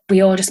know,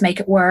 we all just make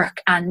it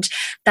work. And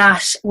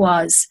that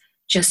was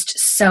just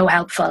so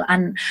helpful.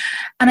 And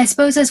I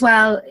suppose as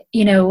well,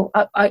 you know,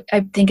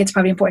 I think it's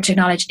probably important to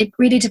acknowledge it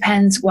really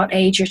depends what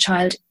age your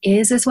child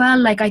is as well.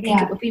 Like, I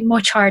think it would be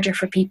much harder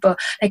for people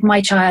like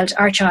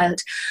our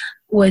child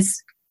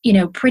was, you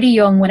know, pretty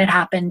young when it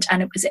happened,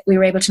 and we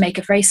were able to make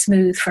it very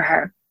smooth for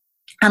her.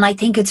 And I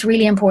think it's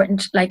really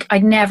important. Like,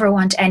 I'd never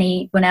want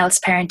anyone else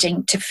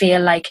parenting to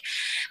feel like,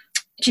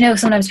 do you know,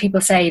 sometimes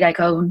people say like,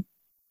 oh,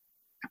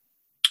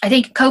 I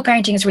think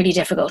co-parenting is really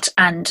difficult,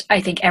 and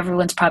I think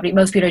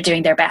most people are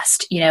doing their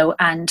best, you know,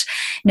 and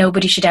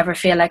nobody should ever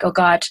feel like, oh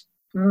God,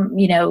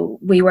 you know,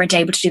 we weren't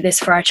able to do this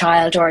for our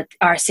child, or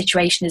our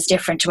situation is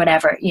different or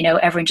whatever. You know,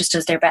 everyone just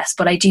does their best.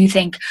 But I do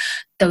think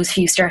those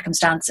few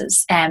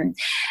circumstances,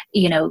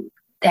 you know,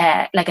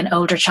 like an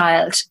older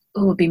child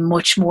who would be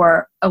much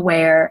more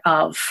aware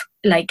of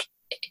like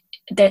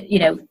that, you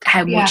know,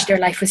 how much their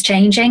life was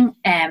changing,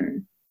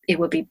 it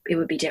would be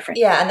different.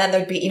 Yeah, and then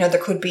there'd be, you know, there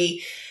could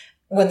be,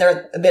 when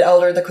they're a bit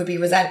older, there could be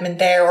resentment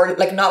there, or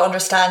like not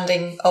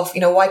understanding of,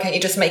 you know, why can't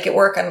you just make it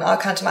work? And I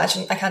can't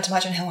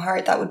imagine how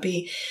hard that would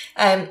be.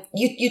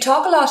 You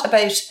talk a lot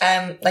about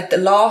like the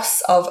loss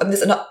of,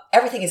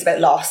 everything is about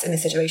loss in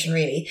this situation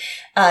really,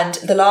 and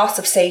the loss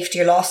of safety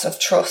or loss of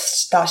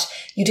trust that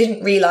you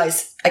didn't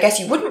realize, I guess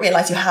you wouldn't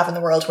realize you have in the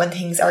world when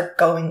things are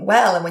going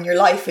well and when your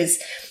life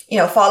is, you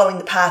know, following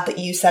the path that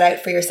you set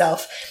out for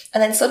yourself.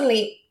 And then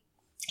suddenly,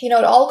 you know,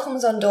 it all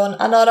comes undone,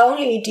 and not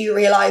only do you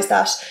realize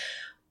that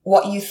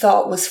what you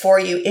thought was for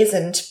you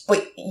isn't,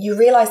 but you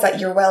realize that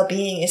your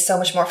well-being is so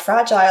much more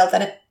fragile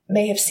than it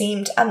may have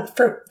seemed. And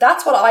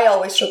that's what I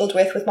always struggled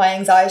with my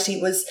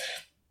anxiety was,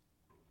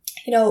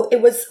 you know,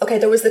 it was, okay,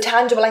 there was the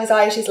tangible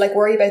anxieties like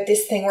worry about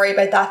this thing, worry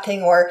about that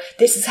thing, or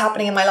this is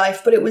happening in my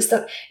life. But it was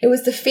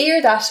the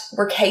fear that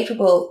we're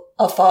capable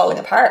of falling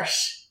apart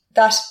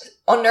that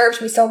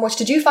unnerved me so much.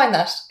 Did you find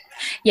that?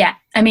 Yeah.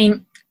 I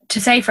mean, to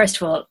say, first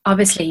of all,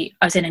 obviously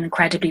I was in an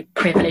incredibly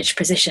privileged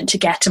position to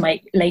get to my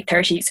late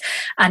 30s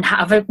and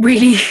have a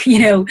really, you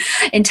know,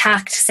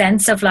 intact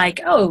sense of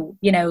like, oh,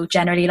 you know,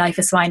 generally life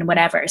is fine and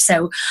whatever.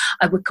 So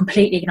I would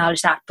completely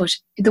acknowledge that. But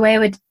the way I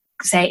would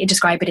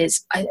describe it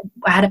is I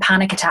had a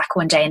panic attack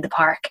one day in the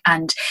park,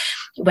 and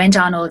it went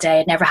on all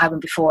day. I'd never had one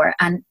before.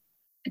 And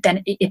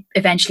then it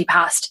eventually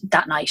passed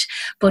that night.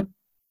 But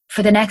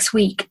for the next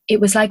week,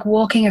 it was like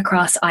walking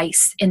across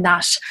ice, in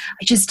that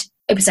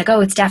it was like,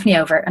 oh, it's definitely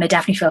over and I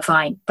definitely feel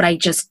fine. But I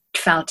just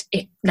felt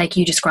it, like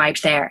you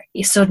described there.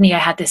 Suddenly I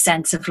had this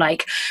sense of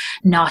like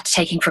not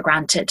taking for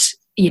granted,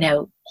 you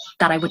know,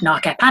 that I would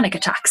not get panic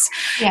attacks.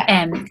 Yeah.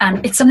 And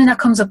it's something that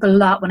comes up a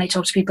lot when I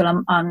talk to people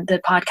on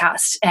the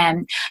podcast.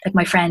 Like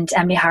my friend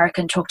Emily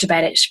Harrican talked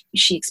about it.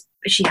 She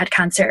had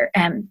cancer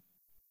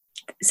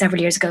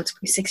several years ago,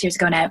 6 years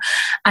ago now.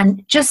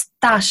 And just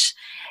that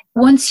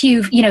once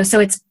you've, you know, so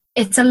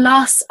it's a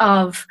loss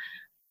of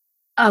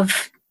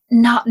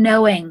not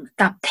knowing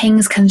that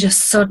things can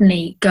just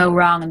suddenly go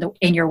wrong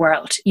in your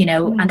world, you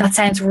know, and that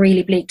sounds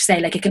really bleak to say,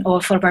 like it can all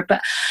fall apart.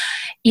 But,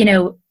 you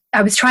know,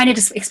 I was trying to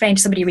just explain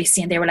to somebody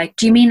recently, and they were like,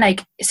 do you mean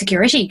like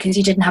security because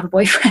you didn't have a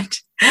boyfriend?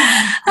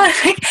 I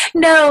was like,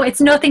 no,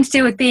 it's nothing to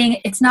do with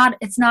it's not,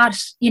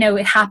 you know,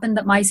 it happened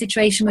that my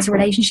situation was a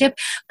relationship,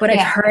 but I've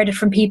heard it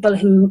from people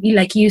who,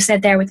 like you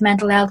said there, with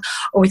mental health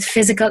or with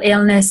physical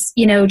illness,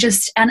 you know,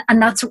 just, and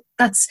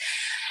that's,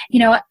 you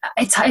know,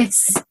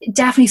 it's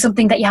definitely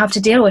something that you have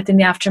to deal with in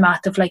the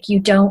aftermath of like,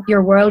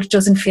 your world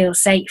doesn't feel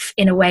safe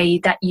in a way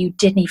that you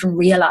didn't even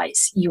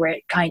realize you were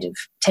kind of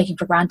taking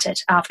for granted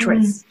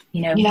afterwards,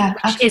 you know,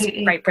 which is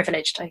very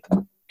privileged, I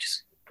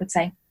just would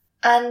say.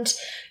 And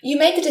you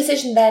made the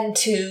decision then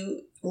to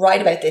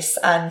write about this,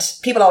 and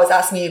people always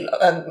ask me,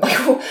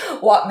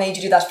 what made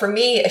you do that? For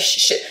me,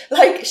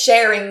 like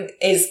sharing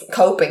is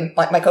coping,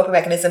 my coping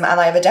mechanism, and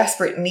I have a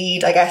desperate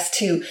need, I guess,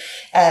 to,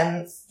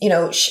 you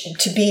know,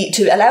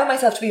 to allow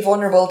myself to be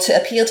vulnerable,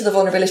 to appeal to the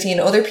vulnerability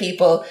in other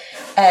people,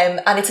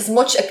 and it's as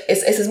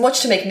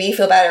much to make me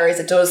feel better as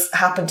it does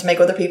happen to make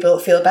other people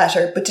feel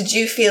better. But did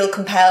you feel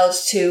compelled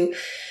to?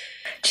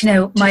 Do you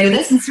know,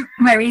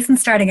 my reasons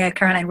starting out,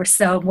 Caroline, were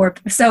so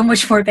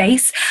much more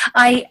base.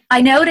 I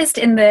noticed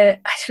it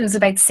was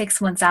about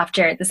 6 months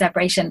after the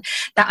separation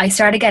that I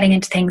started getting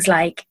into things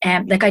like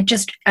I'd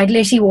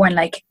literally worn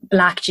like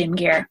black gym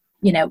gear,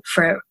 you know,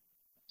 for a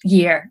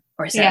year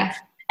or so. Yeah.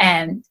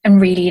 And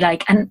really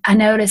like, and I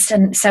noticed,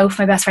 and Soph,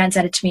 my best friend,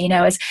 said it to me, you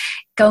know, is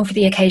going for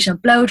the occasional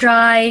blow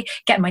dry,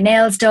 getting my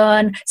nails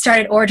done,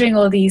 started ordering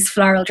all these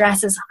floral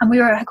dresses. And we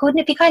were like, wouldn't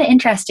it be kind of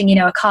interesting, you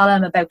know, a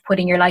column about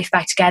putting your life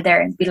back together,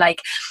 and be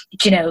like,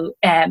 you know,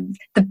 I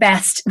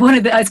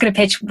was going to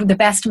pitch the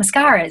best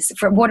mascaras,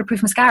 for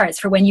waterproof mascaras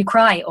for when you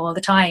cry all the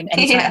time,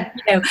 anytime,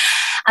 you know.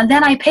 And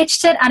then I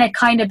pitched it, and it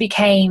kind of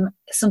became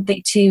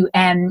something to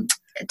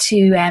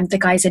the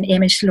guys in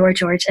Image, Laura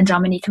George and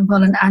Dominique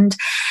Mullen.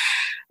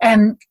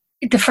 And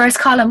the first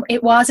column,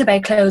 it was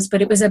about clothes,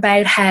 but it was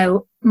about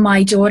how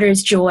my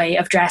daughter's joy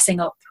of dressing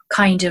up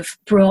kind of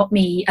brought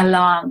me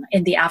along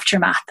in the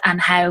aftermath,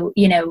 and how,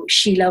 you know,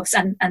 she loves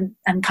and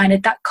kind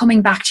of that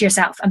coming back to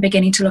yourself and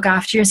beginning to look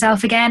after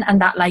yourself again, and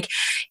that, like,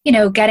 you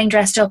know, getting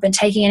dressed up and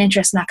taking an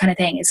interest in that kind of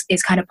thing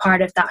is kind of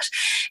part of that.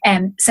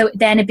 So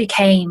then it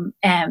became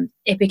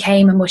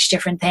a much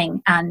different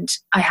thing, and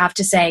I have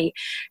to say,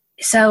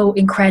 so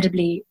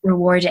incredibly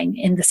rewarding,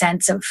 in the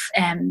sense of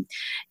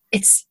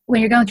it's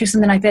when you're going through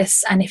something like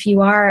this, and if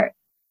you are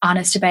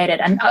honest about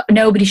it, and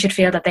nobody should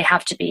feel that they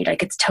have to be,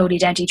 like, it's totally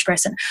down to each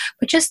person,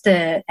 but just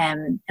the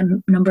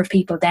number of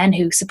people then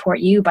who support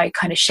you by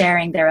kind of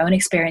sharing their own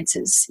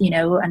experiences, you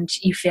know, and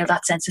you feel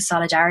that sense of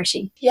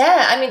solidarity.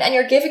 Yeah, I mean, and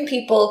you're giving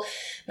people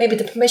maybe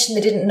the permission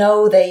they didn't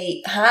know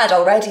they had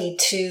already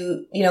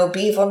to, you know,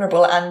 be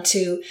vulnerable, and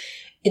to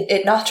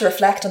it not to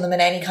reflect on them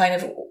in any kind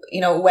of,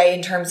 you know, way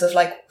in terms of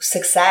like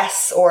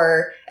success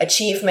or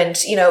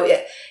achievement, you know.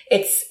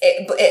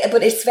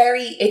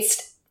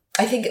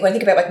 I think when I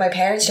think about like my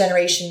parents'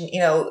 generation, you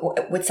know,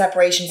 with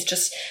separations,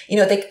 just, you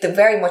know, they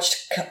very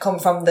much come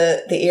from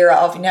the era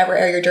of never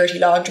air your dirty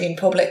laundry in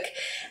public.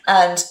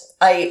 And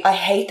I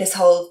hate this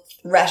whole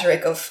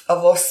rhetoric of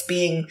us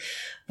being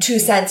too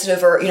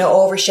sensitive or, you know,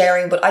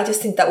 oversharing. But I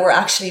just think that we're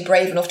actually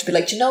brave enough to be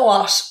like, do you know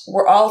what?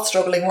 We're all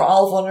struggling. We're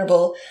all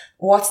vulnerable.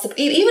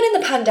 Even in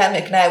the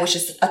pandemic now, which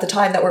is at the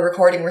time that we're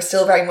recording, we're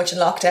still very much in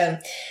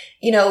lockdown.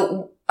 You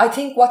know, I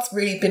think what's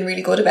really been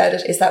really good about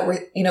it is that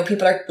we're, you know,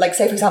 people are like,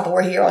 say for example,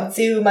 we're here on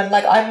Zoom, and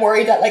like, I'm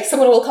worried that like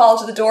someone will call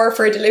to the door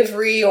for a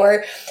delivery,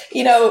 or,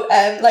 you know,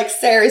 like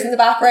Sarah's in the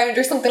background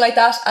or something like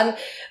that. And,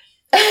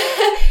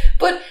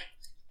 but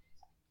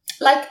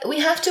like, we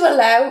have to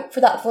allow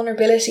for that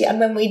vulnerability. And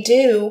when we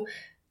do,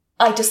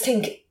 I just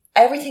think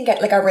everything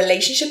like our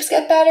relationships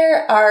get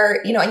better,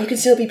 you know, and you can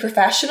still be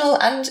professional.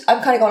 And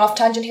I'm kind of going off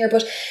tangent here,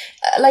 but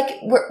like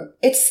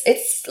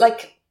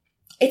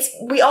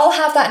we all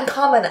have that in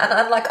common,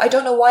 and like, I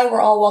don't know why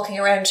we're all walking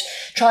around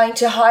trying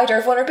to hide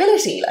our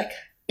vulnerability. Like,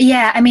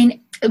 yeah, I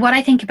mean, what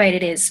I think about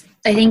it is,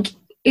 I think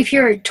if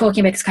you're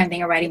talking about this kind of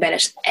thing or writing about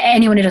it,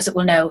 anyone who does it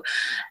will know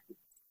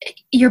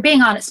you're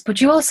being honest,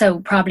 but you also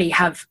probably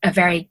have a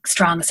very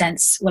strong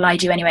sense, well, I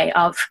do anyway,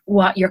 of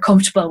what you're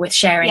comfortable with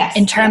sharing, yes,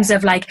 in terms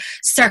of like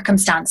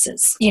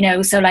circumstances, you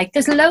know. So like,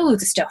 there's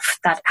loads of stuff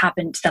that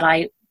happened that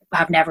I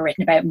have never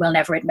written about and will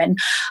never written about.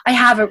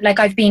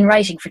 I've been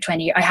writing for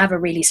 20 years. I have a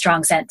really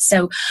strong sense.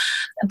 So,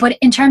 but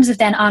in terms of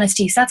then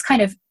honesty, so that's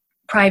kind of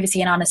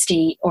privacy and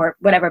honesty or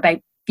whatever about,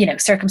 you know,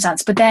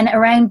 circumstance. But then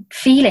around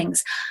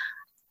feelings,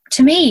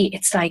 to me,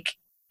 it's like,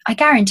 I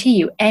guarantee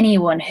you,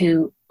 anyone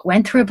who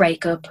went through a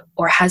breakup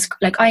or has,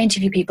 like, I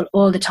interview people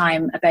all the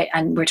time about,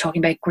 and we're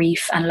talking about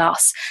grief and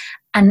loss.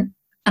 And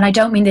I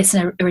don't mean this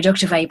in a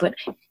reductive way, but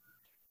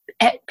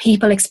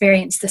people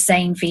experience the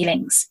same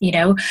feelings, you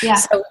know? Yeah.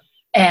 So,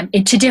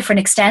 to different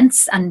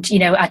extents and, you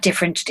know,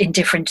 in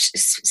different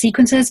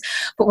sequences,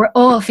 but we're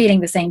all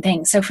feeling the same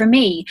thing. So for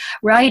me,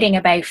 writing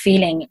about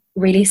feeling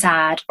really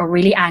sad or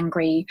really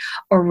angry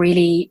or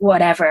really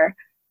whatever,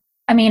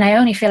 I mean, I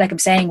only feel like I'm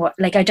saying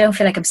I don't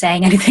feel like I'm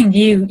saying anything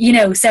new, you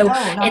know. So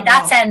in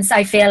that sense,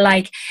 I feel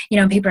like, you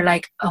know, people are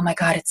like, oh my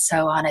God, it's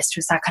so honest.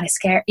 Was that kind of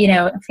scary? You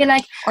know, I feel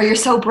like, or you're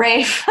so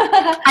brave.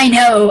 I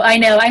know.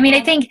 I mean, I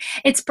think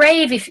it's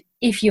brave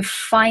if you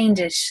find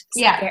it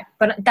scary,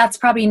 but that's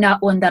probably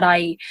not one that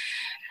I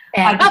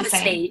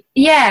obviously,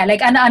 yeah,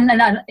 like, and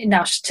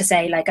not to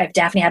say, like, I've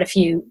definitely had a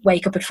few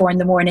wake up at 4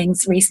 a.m.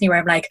 recently where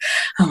I'm like,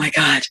 oh my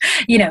God,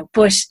 you know,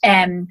 but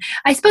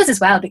I suppose as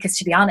well, because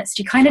to be honest,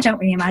 you kind of don't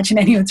really imagine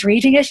anyone's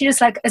reading it. You're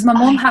just like, is my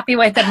mum happy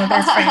with it? My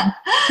best friend,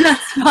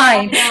 that's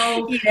fine,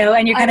 you know.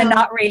 And you're kind of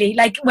not really,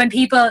 like, when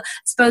people, I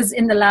suppose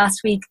in the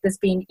last week there's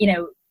been, you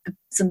know,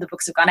 some of the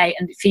books have gone out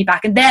and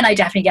feedback, and then I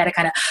definitely get a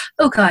kind of,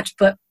 oh God,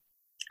 but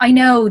I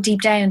know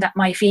deep down that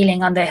my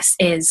feeling on this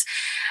is,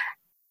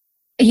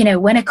 you know,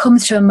 when it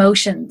comes to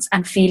emotions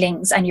and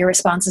feelings and your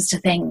responses to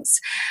things,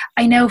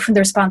 I know from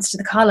the response to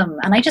the column,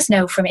 and I just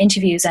know from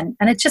interviews, and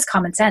it's just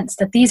common sense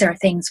that these are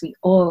things we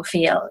all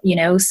feel, you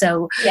know.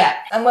 So yeah,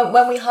 and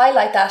when we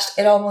highlight that,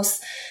 it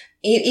almost,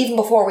 even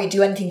before we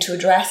do anything to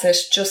address it,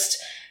 just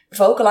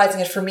vocalizing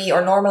it for me,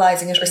 or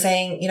normalizing it, or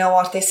saying, you know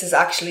what, this is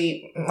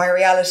actually my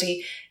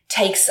reality,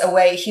 takes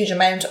away a huge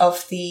amount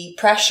of the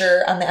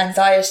pressure and the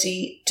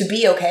anxiety to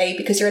be okay,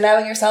 because you're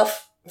allowing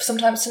yourself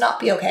sometimes to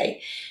not be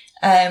okay.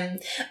 I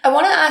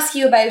want to ask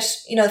you about,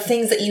 you know,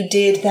 things that you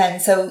did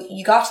then. So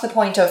you got to the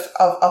point of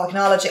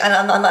acknowledging, and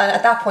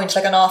at that point,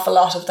 like, an awful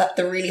lot of that,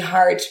 the really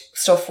hard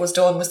stuff was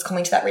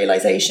coming to that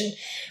realization,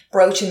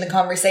 broaching the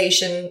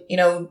conversation, you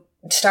know,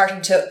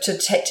 starting to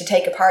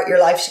take apart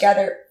your life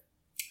together.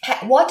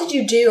 What did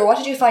you do, or what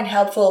did you find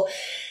helpful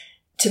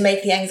to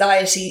make the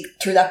anxiety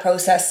through that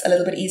process a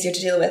little bit easier to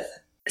deal with?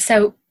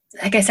 So,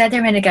 like I said there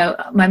a minute ago,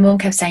 my mum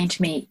kept saying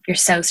to me, "You're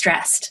so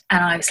stressed,"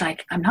 and I was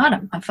like, "I'm not.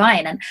 I'm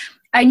fine." And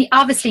I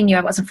obviously knew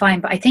I wasn't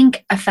fine, but I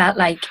think I felt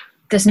like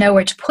there's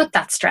nowhere to put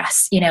that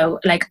stress, you know.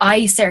 Like,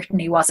 I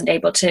certainly wasn't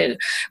able to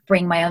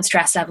bring my own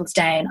stress levels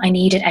down. I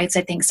needed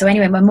outside things. So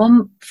anyway, my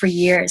mum for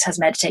years has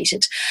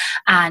meditated,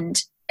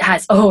 and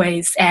has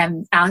always,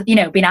 been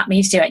at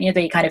me to do it.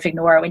 They kind of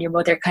ignore it when your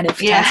mother kind of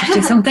tells you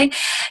to do something.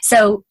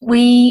 So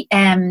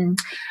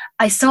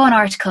I saw an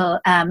article,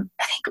 I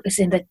think it was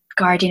in the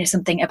Guardian or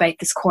something, about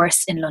this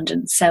course in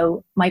London.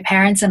 So my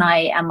parents and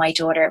I and my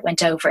daughter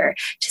went over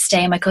to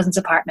stay in my cousin's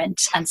apartment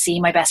and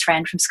see my best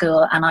friend from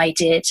school. And I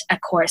did a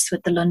course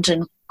with the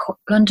London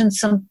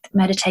some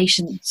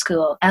meditation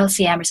school,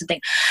 LCM or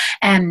something.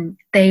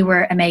 They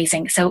were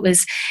amazing. So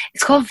it's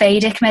called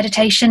Vedic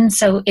meditation.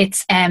 So it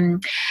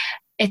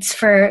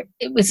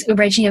was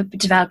originally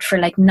developed for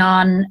like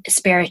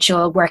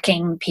non-spiritual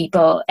working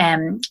people.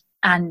 And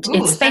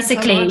it's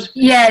basically,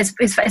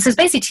 it's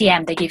basically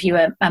TM. They give you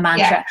a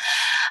mantra.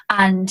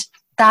 And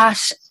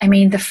that,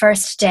 the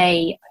first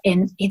day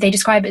they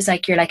describe it as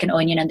like you're like an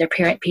onion and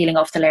they're peeling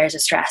off the layers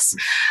of stress.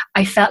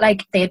 I felt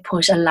like they had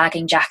put a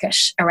lagging jacket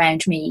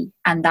around me,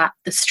 and that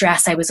the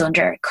stress I was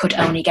under could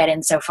only get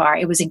in so far.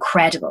 It was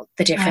incredible,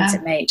 the difference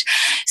it made.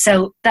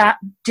 So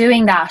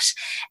doing that,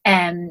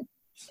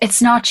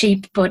 it's not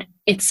cheap, but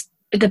it's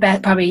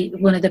probably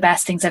one of the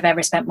best things I've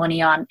ever spent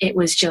money on. It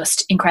was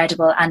just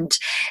incredible. And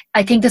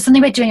I think there's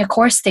something about doing a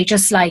course. They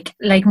just like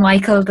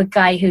Michael, the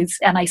guy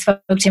and I spoke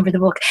to him for the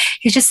book,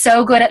 he's just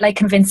so good at like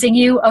convincing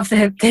you of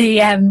the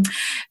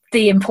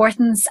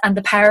importance and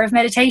the power of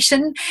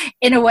meditation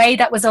in a way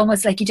that was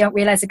almost like you don't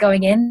realize it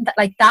going in, that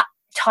like that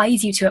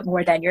ties you to it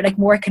more. Then you're like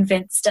more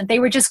convinced. And they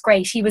were just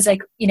great. He was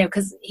like,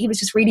 because he was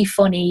just really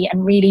funny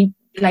and really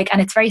like,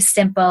 and it's very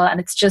simple, and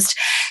it's just,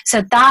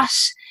 so that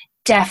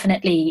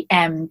definitely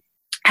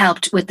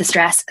helped with the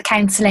stress.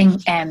 Counselling,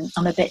 I'm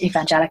a bit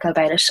evangelical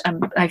about it.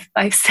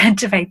 I've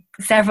sent about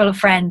several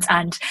friends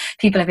and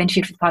people I've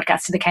interviewed for the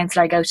podcast to the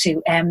counsellor I go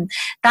to.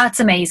 That's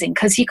amazing,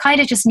 because you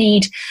kind of just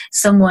need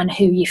someone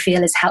who you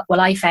feel is help. Well,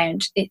 I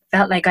found it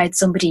felt like I had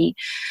somebody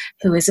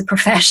who is a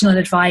professional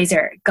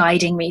advisor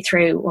guiding me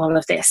through all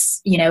of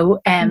this,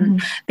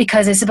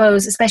 because I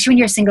suppose, especially when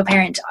you're a single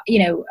parent,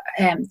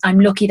 I'm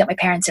lucky that my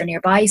parents are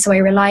nearby, so I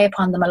rely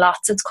upon them a lot.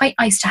 So it's quite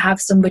nice to have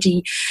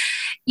somebody,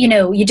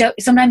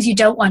 sometimes you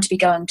don't want to be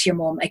going to your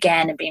mum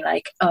again and being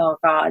like, oh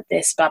God,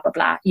 this blah blah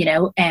blah,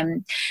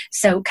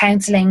 so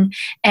counselling.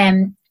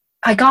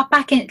 I got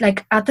back in,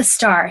 like at the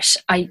start,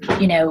 I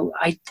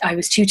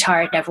was too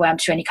tired, never went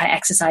to any kind of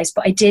exercise,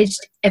 but I did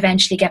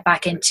eventually get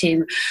back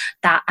into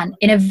that, and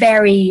in a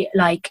very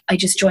I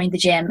just joined the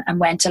gym and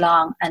went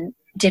along and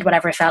did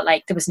whatever I felt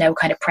like. There was no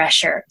kind of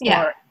pressure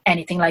or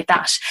anything like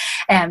that,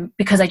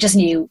 because I just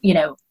knew,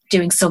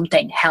 doing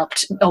something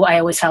helped. I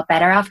always felt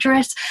better after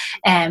it.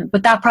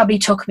 But that probably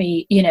took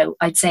me,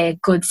 I'd say a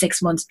good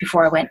 6 months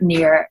before I went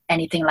near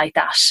anything like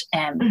that.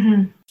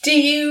 Do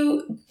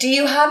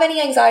you have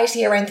any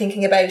anxiety around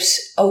thinking about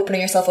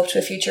opening yourself up to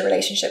a future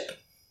relationship?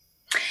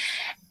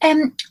 I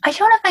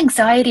don't have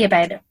anxiety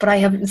about it, but I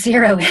have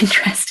zero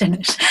interest in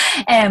it.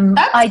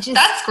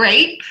 That's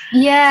great.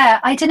 Yeah,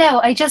 I don't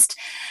know.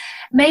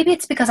 Maybe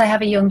it's because I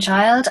have a young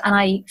child and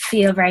I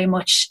feel very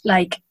much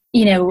like,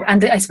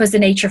 and I suppose the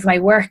nature of my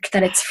work,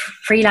 that it's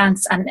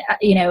freelance, and,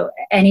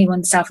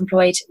 anyone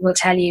self-employed will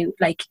tell you,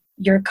 like,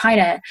 you're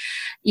kind of,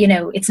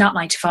 it's not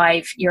 9 to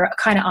 5, you're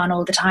kind of on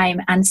all the time.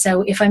 And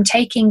so if I'm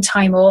taking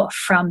time off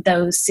from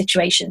those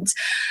situations,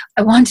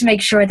 I want to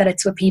make sure that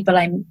it's with people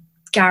I'm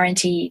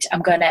guaranteed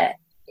I'm going to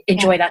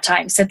enjoy that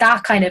time. So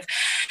that kind of,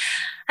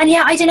 and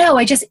I don't know,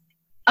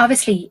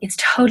 obviously it's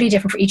totally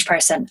different for each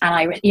person. And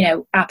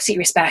I, absolutely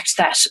respect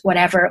that,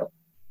 whatever,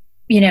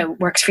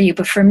 works for you.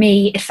 But for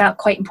me, it felt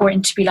quite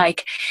important to be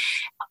like,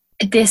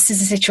 this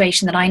is a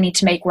situation that I need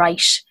to make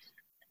right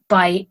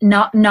by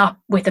not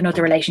with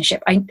another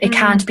relationship. It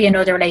can't be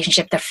another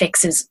relationship that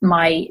fixes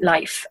my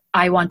life.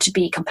 I want to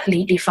be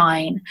completely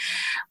fine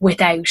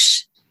without,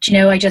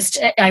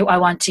 I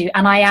want to,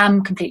 and I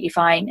am completely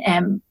fine.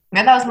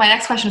 That was my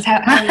next question, is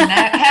how are you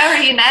now? How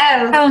are you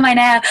now? How am I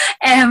now?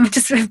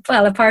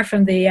 Apart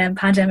from the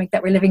pandemic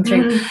that we're living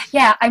through.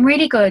 Yeah, I'm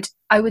really good.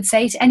 I would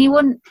say to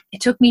anyone,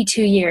 it took me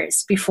 2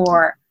 years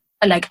before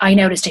I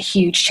noticed a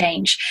huge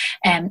change.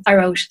 I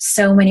wrote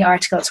so many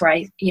articles where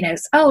I,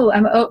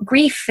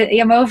 grief,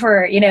 I'm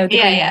over,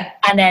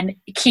 and then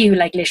cue,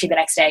 literally the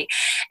next day.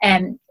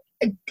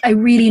 I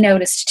really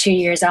noticed 2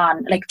 years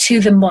on, to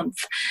the month,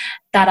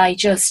 that I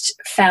just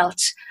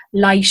felt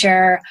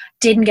lighter,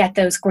 didn't get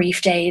those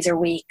grief days or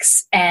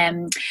weeks,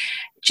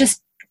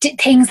 just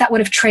things that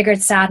would have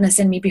triggered sadness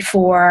in me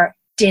before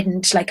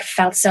didn't,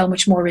 felt so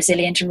much more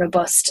resilient and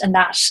robust, and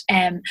that,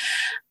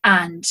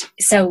 and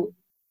so,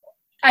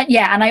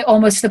 and I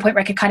almost to the point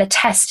where I could kind of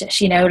test it,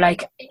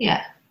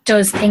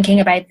 does thinking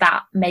about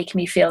that make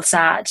me feel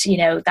sad,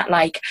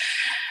 that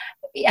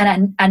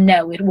and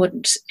no, it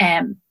wouldn't.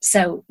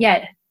 So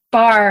yeah,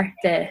 bar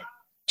the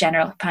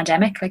general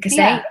pandemic, like I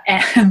say.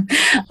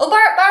 Well,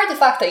 bar the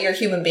fact that you're a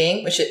human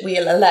being, which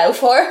we'll allow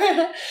for.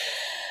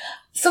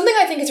 Something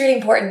I think is really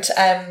important,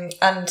 and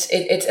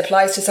it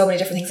applies to so many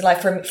different things in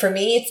life. For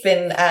me, it's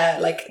been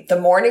like the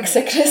morning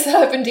sickness that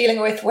I've been dealing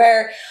with,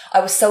 where I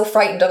was so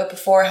frightened of it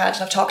beforehand.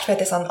 And I've talked about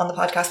this on the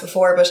podcast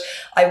before, but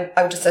I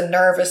was just a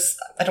nervous.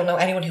 I don't know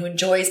anyone who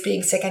enjoys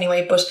being sick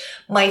anyway, but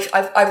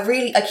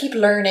I keep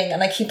learning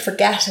and I keep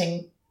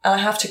forgetting, and I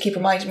have to keep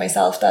reminding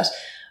myself that.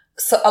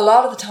 So a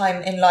lot of the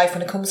time in life,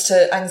 when it comes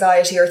to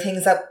anxiety or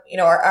things that, you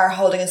know, are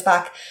holding us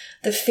back,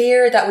 the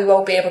fear that we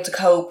won't be able to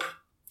cope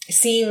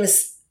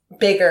seems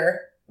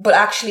bigger, but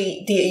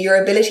actually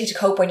your ability to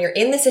cope when you're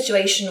in the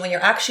situation, when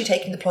you're actually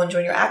taking the plunge,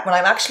 when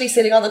I'm actually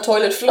sitting on the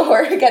toilet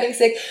floor getting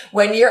sick,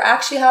 when you're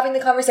actually having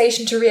the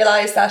conversation to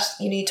realize that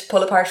you need to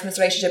pull apart from this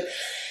relationship,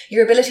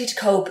 your ability to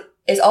cope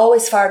is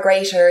always far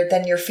greater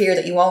than your fear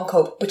that you won't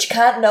cope. But you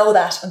can't know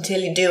that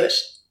until you do it.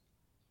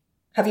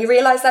 Have you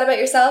realized that about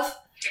yourself?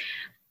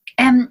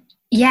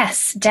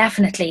 Yes,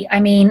 definitely. I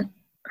mean,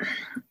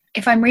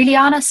 if I'm really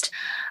honest,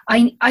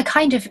 I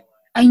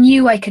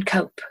knew I could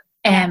cope.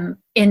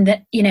 In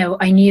that, you know,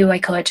 I knew I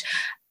could,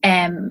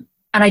 and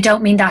I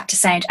don't mean that to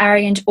sound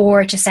arrogant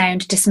or to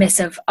sound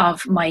dismissive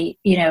of my,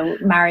 you know,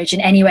 marriage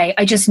in any way.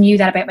 I just knew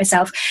that about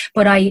myself,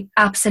 but I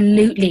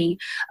absolutely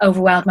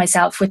overwhelmed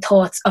myself with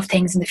thoughts of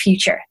things in the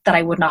future that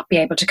I would not be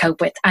able to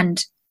cope with,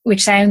 and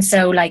which sounds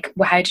so like,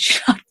 well, how did you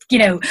not, you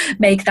know,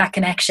 make that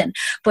connection?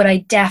 But I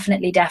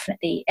definitely,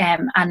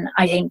 and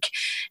I think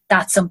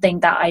that's something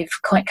that I've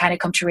kind of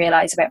come to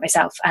realize about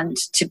myself and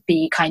to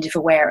be kind of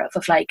aware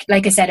of like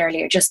I said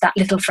earlier, just that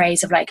little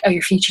phrase of like, oh,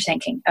 you're future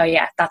thinking. Oh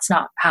yeah, that's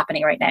not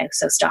happening right now,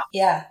 so stop.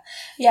 Yeah.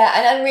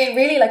 And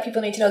really, like,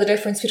 people need to know the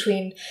difference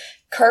between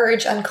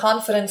courage and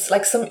confidence.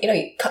 Like, some, you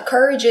know,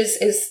 courage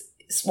is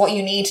what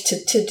you need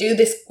to do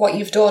this, what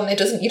you've done.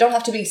 You don't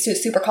have to be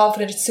super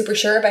confident and super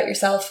sure about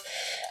yourself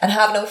and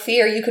have no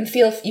fear. You can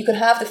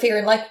have the fear,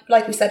 and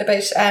like we said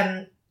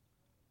about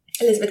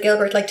Elizabeth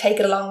Gilbert, like, take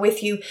it along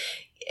with you.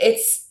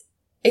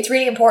 It's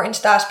really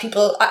important that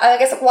people, I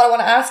guess what I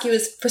want to ask you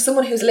is, for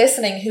someone who's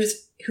listening,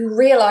 who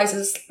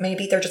realizes,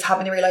 maybe they're just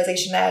having the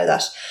realization now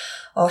that,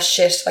 oh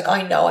shit, like,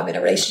 I know I'm in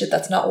a relationship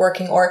that's not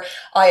working, or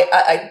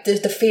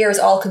the fear is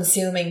all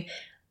consuming.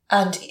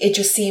 And it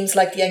just seems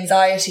like the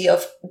anxiety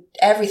of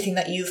everything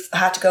that you've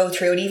had to go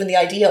through, and even the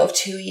idea of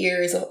 2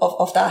 years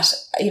of that,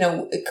 you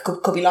know, it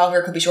could be longer,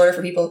 it could be shorter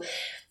for people.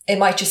 It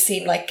might just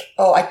seem like,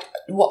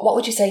 what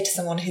would you say to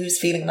someone who's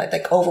feeling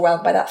like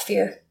overwhelmed by that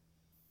fear?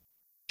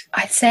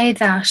 I'd say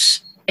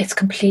that it's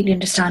completely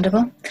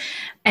understandable.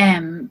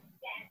 And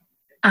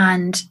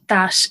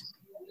that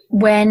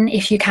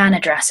if you can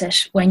address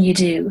it, when you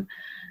do,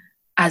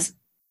 as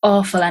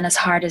awful and as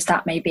hard as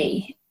that may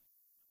be,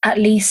 at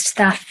least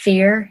that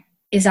fear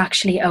is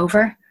actually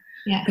over,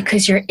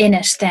 because you're in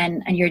it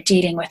then and you're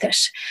dealing with it.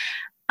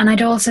 And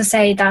I'd also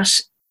say that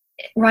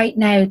right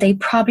now they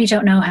probably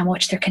don't know how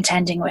much they're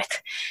contending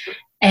with,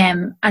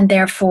 and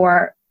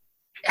therefore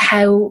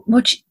how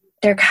much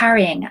they're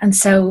carrying. And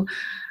so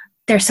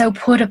they're so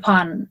put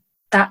upon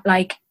that,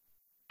 like,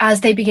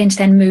 as they begin to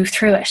then move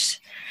through it,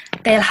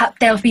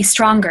 they'll be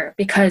stronger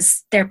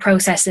because they're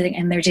processing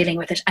and they're dealing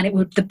with it,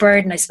 and the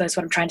burden, I suppose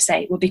what I'm trying to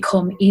say, will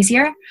become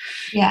easier.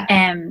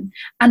 And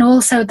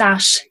also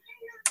that,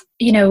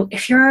 you know,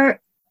 if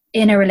you're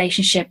in a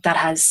relationship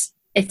that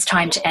it's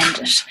time to end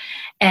it,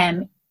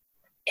 and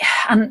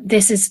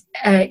this is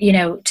you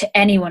know, to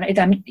anyone,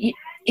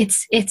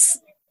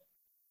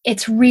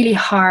 it's really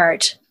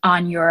hard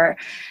on your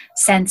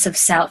sense of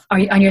self, or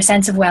on your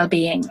sense of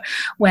well-being,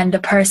 when the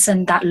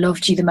person that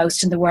loved you the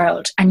most in the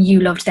world and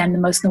you loved them the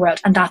most in the world,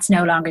 and that's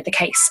no longer the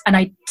case. And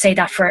I say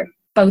that for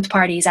both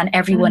parties and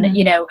everyone.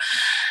 You know,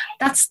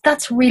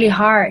 that's really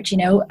hard, you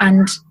know,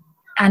 and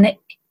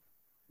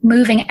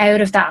moving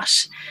out of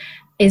that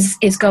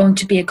is going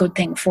to be a good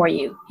thing for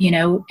you, you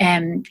know,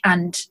 and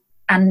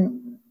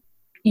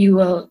you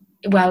will,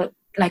 well,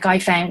 like I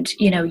found,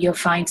 you know, you'll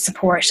find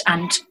support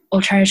and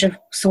alternative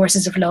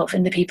sources of love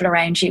in the people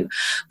around you.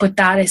 But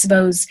that, I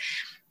suppose,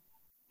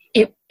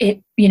 it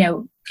you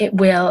know, it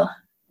will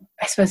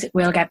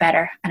get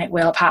better and it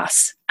will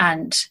pass.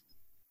 And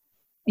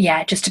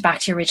yeah, just to back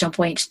to your original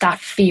point, that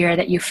fear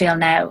that you feel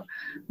now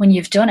when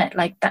you've done it,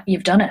 like that,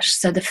 you've done it.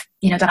 So that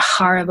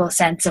horrible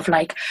sense of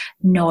like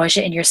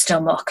nausea in your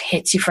stomach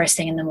hits you first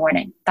thing in the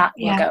morning, that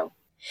will go.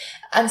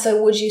 And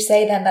so would you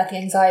say then that the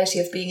anxiety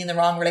of being in the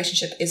wrong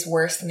relationship is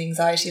worse than the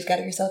anxiety of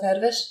getting yourself out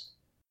of it?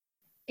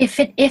 If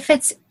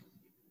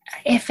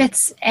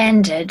it's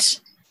ended,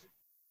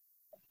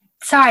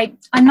 sorry,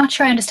 I'm not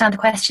sure I understand the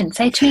question.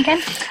 Say it to me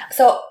again.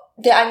 So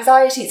the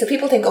anxiety, so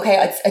people think,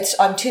 okay,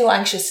 I'm too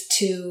anxious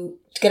to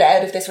get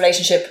out of this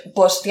relationship,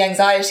 but the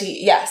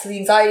anxiety, so the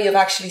anxiety of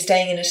actually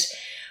staying in it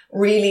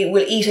really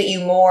will eat at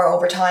you more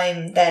over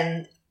time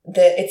than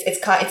it's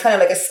kind of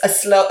like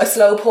a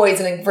slow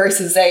poisoning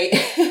versus a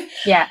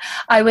Yeah,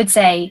 I would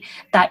say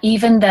that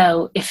even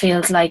though it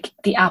feels like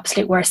the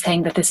absolute worst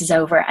thing that this is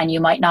over and you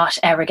might not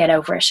ever get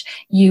over it,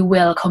 you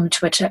will come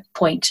to a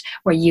point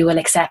where you will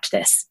accept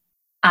this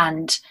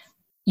and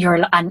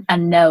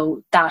and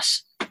know that,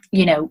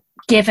 you know,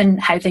 given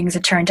how things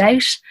have turned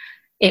out,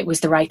 it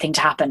was the right thing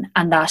to happen.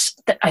 And that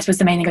I suppose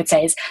the main thing I'd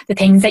say is the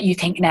things that you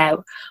think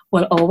now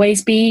will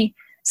always be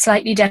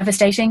slightly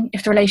devastating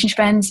if the relationship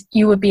ends.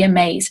 You would be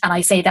amazed, and I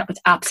say that with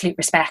absolute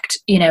respect,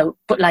 you know,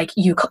 but like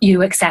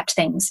you accept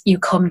things, you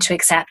come to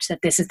accept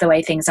that this is the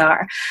way things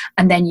are,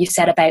 and then you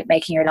set about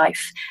making your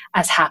life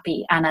as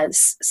happy and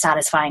as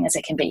satisfying as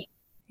it can be.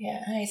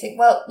 Yeah, amazing.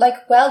 Well,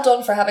 like, well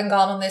done for having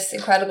gone on this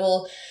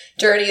incredible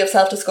journey of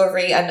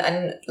self-discovery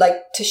and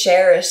like to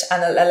share it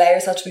and allow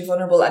yourself to be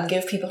vulnerable and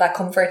give people that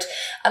comfort.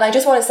 And I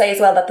just want to say as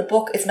well that the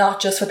book is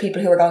not just for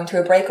people who are going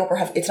through a breakup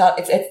or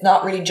it's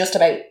not really just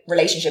about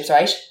relationships,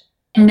 right?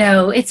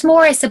 No, it's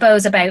more, I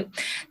suppose, about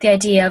the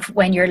idea of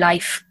when your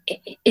life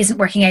isn't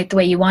working out the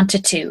way you want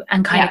it to,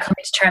 and kind of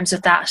coming to terms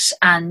with that.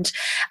 And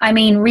I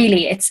mean,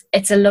 really,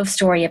 it's a love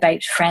story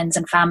about friends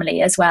and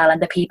family as well,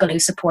 and the people who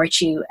support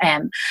you.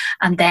 And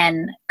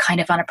then kind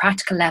of on a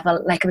practical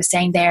level, like I was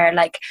saying there,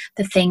 like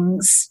the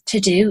things to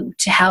do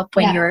to help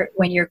when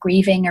you're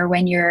grieving, or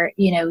when you're,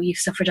 you know, you've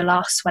suffered a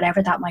loss,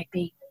 whatever that might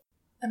be.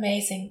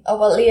 Amazing. Oh,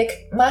 well, Leah,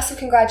 massive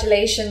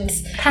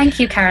congratulations. Thank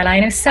you,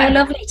 Caroline. It was so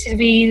lovely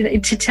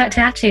to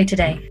chat to you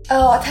today.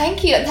 Oh,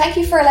 thank you. And thank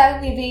you for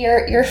allowing me to be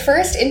your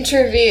first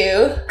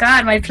interview.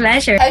 God, my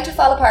pleasure. How to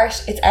Fall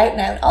Apart. It's out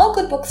now in all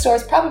good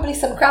bookstores, probably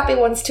some crappy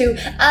ones too,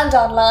 and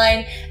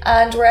online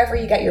and wherever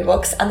you get your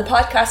books. And the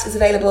podcast is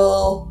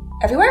available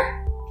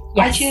everywhere?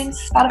 Yes.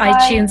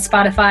 iTunes,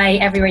 Spotify,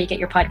 everywhere you get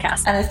your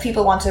podcast. And if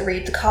people want to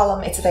read the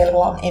column, it's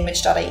available on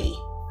image.ie.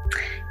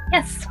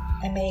 Yes.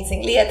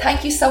 Amazing. Leah,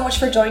 thank you so much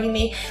for joining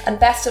me, and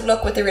best of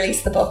luck with the release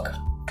of the book.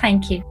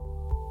 Thank you.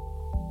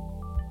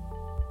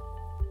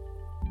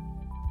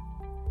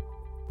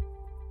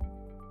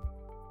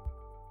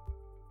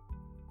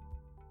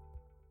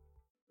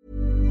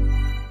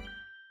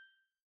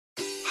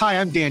 Hi,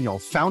 I'm Daniel,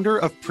 founder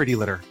of Pretty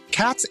Litter.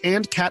 Cats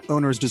and cat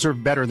owners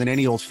deserve better than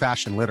any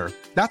old-fashioned litter.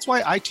 That's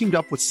why I teamed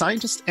up with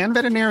scientists and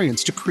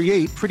veterinarians to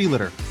create Pretty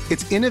Litter.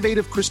 Its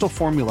innovative crystal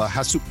formula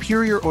has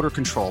superior odor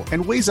control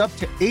and weighs up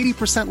to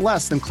 80%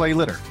 less than clay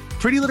litter.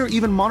 Pretty Litter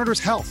even monitors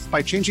health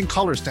by changing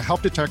colors to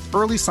help detect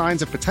early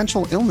signs of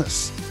potential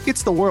illness.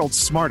 It's the world's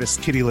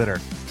smartest kitty litter.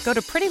 Go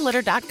to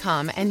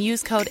prettylitter.com and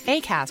use code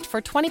ACAST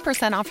for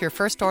 20% off your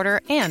first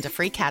order and a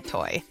free cat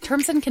toy.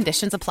 Terms and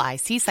conditions apply.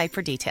 See site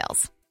for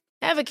details.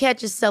 Ever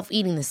catch yourself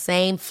eating the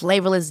same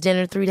flavorless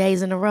dinner 3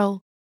 days in a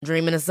row?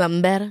 Dreaming of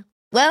something better?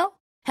 Well,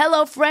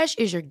 HelloFresh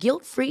is your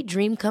guilt-free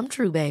dream come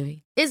true,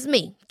 baby. It's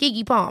me,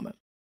 Keke Palmer.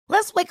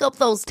 Let's wake up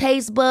those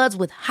taste buds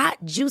with hot,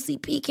 juicy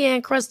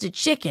pecan-crusted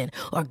chicken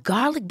or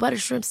garlic butter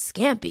shrimp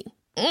scampi.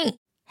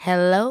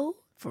 Hello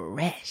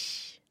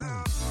Fresh.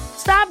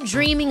 Stop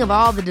dreaming of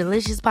all the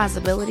delicious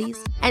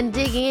possibilities and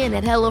dig in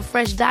at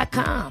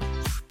HelloFresh.com.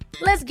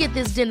 Let's get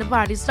this dinner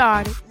party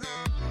started.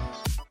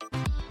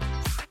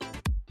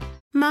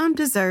 Mom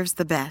deserves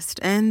the best,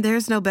 and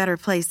there's no better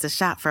place to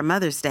shop for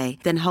Mother's Day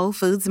than Whole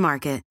Foods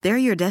Market. They're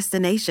your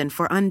destination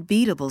for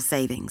unbeatable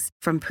savings,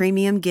 from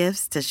premium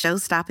gifts to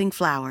show-stopping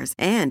flowers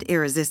and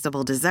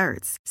irresistible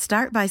desserts.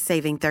 Start by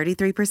saving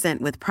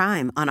 33% with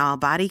Prime on all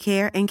body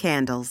care and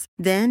candles.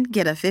 Then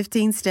get a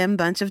 15-stem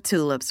bunch of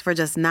tulips for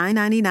just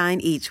 $9.99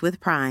 each with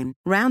Prime.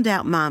 Round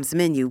out Mom's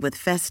menu with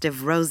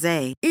festive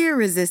rosé,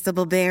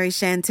 irresistible berry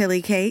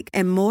chantilly cake,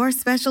 and more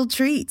special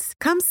treats.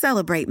 Come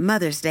celebrate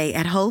Mother's Day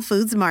at Whole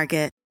Foods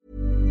Market.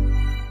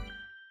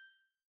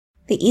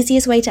 The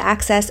easiest way to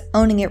access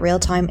Owning It Real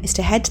Time is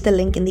to head to the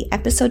link in the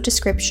episode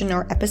description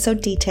or episode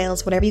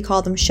details, whatever you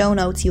call them, show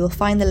notes. You will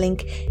find the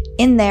link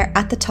in there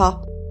at the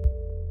top.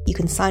 You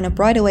can sign up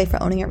right away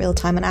for Owning It Real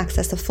Time and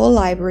access the full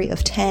library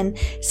of 10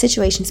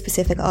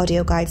 situation-specific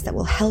audio guides that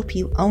will help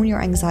you own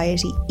your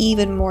anxiety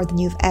even more than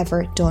you've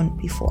ever done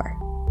before.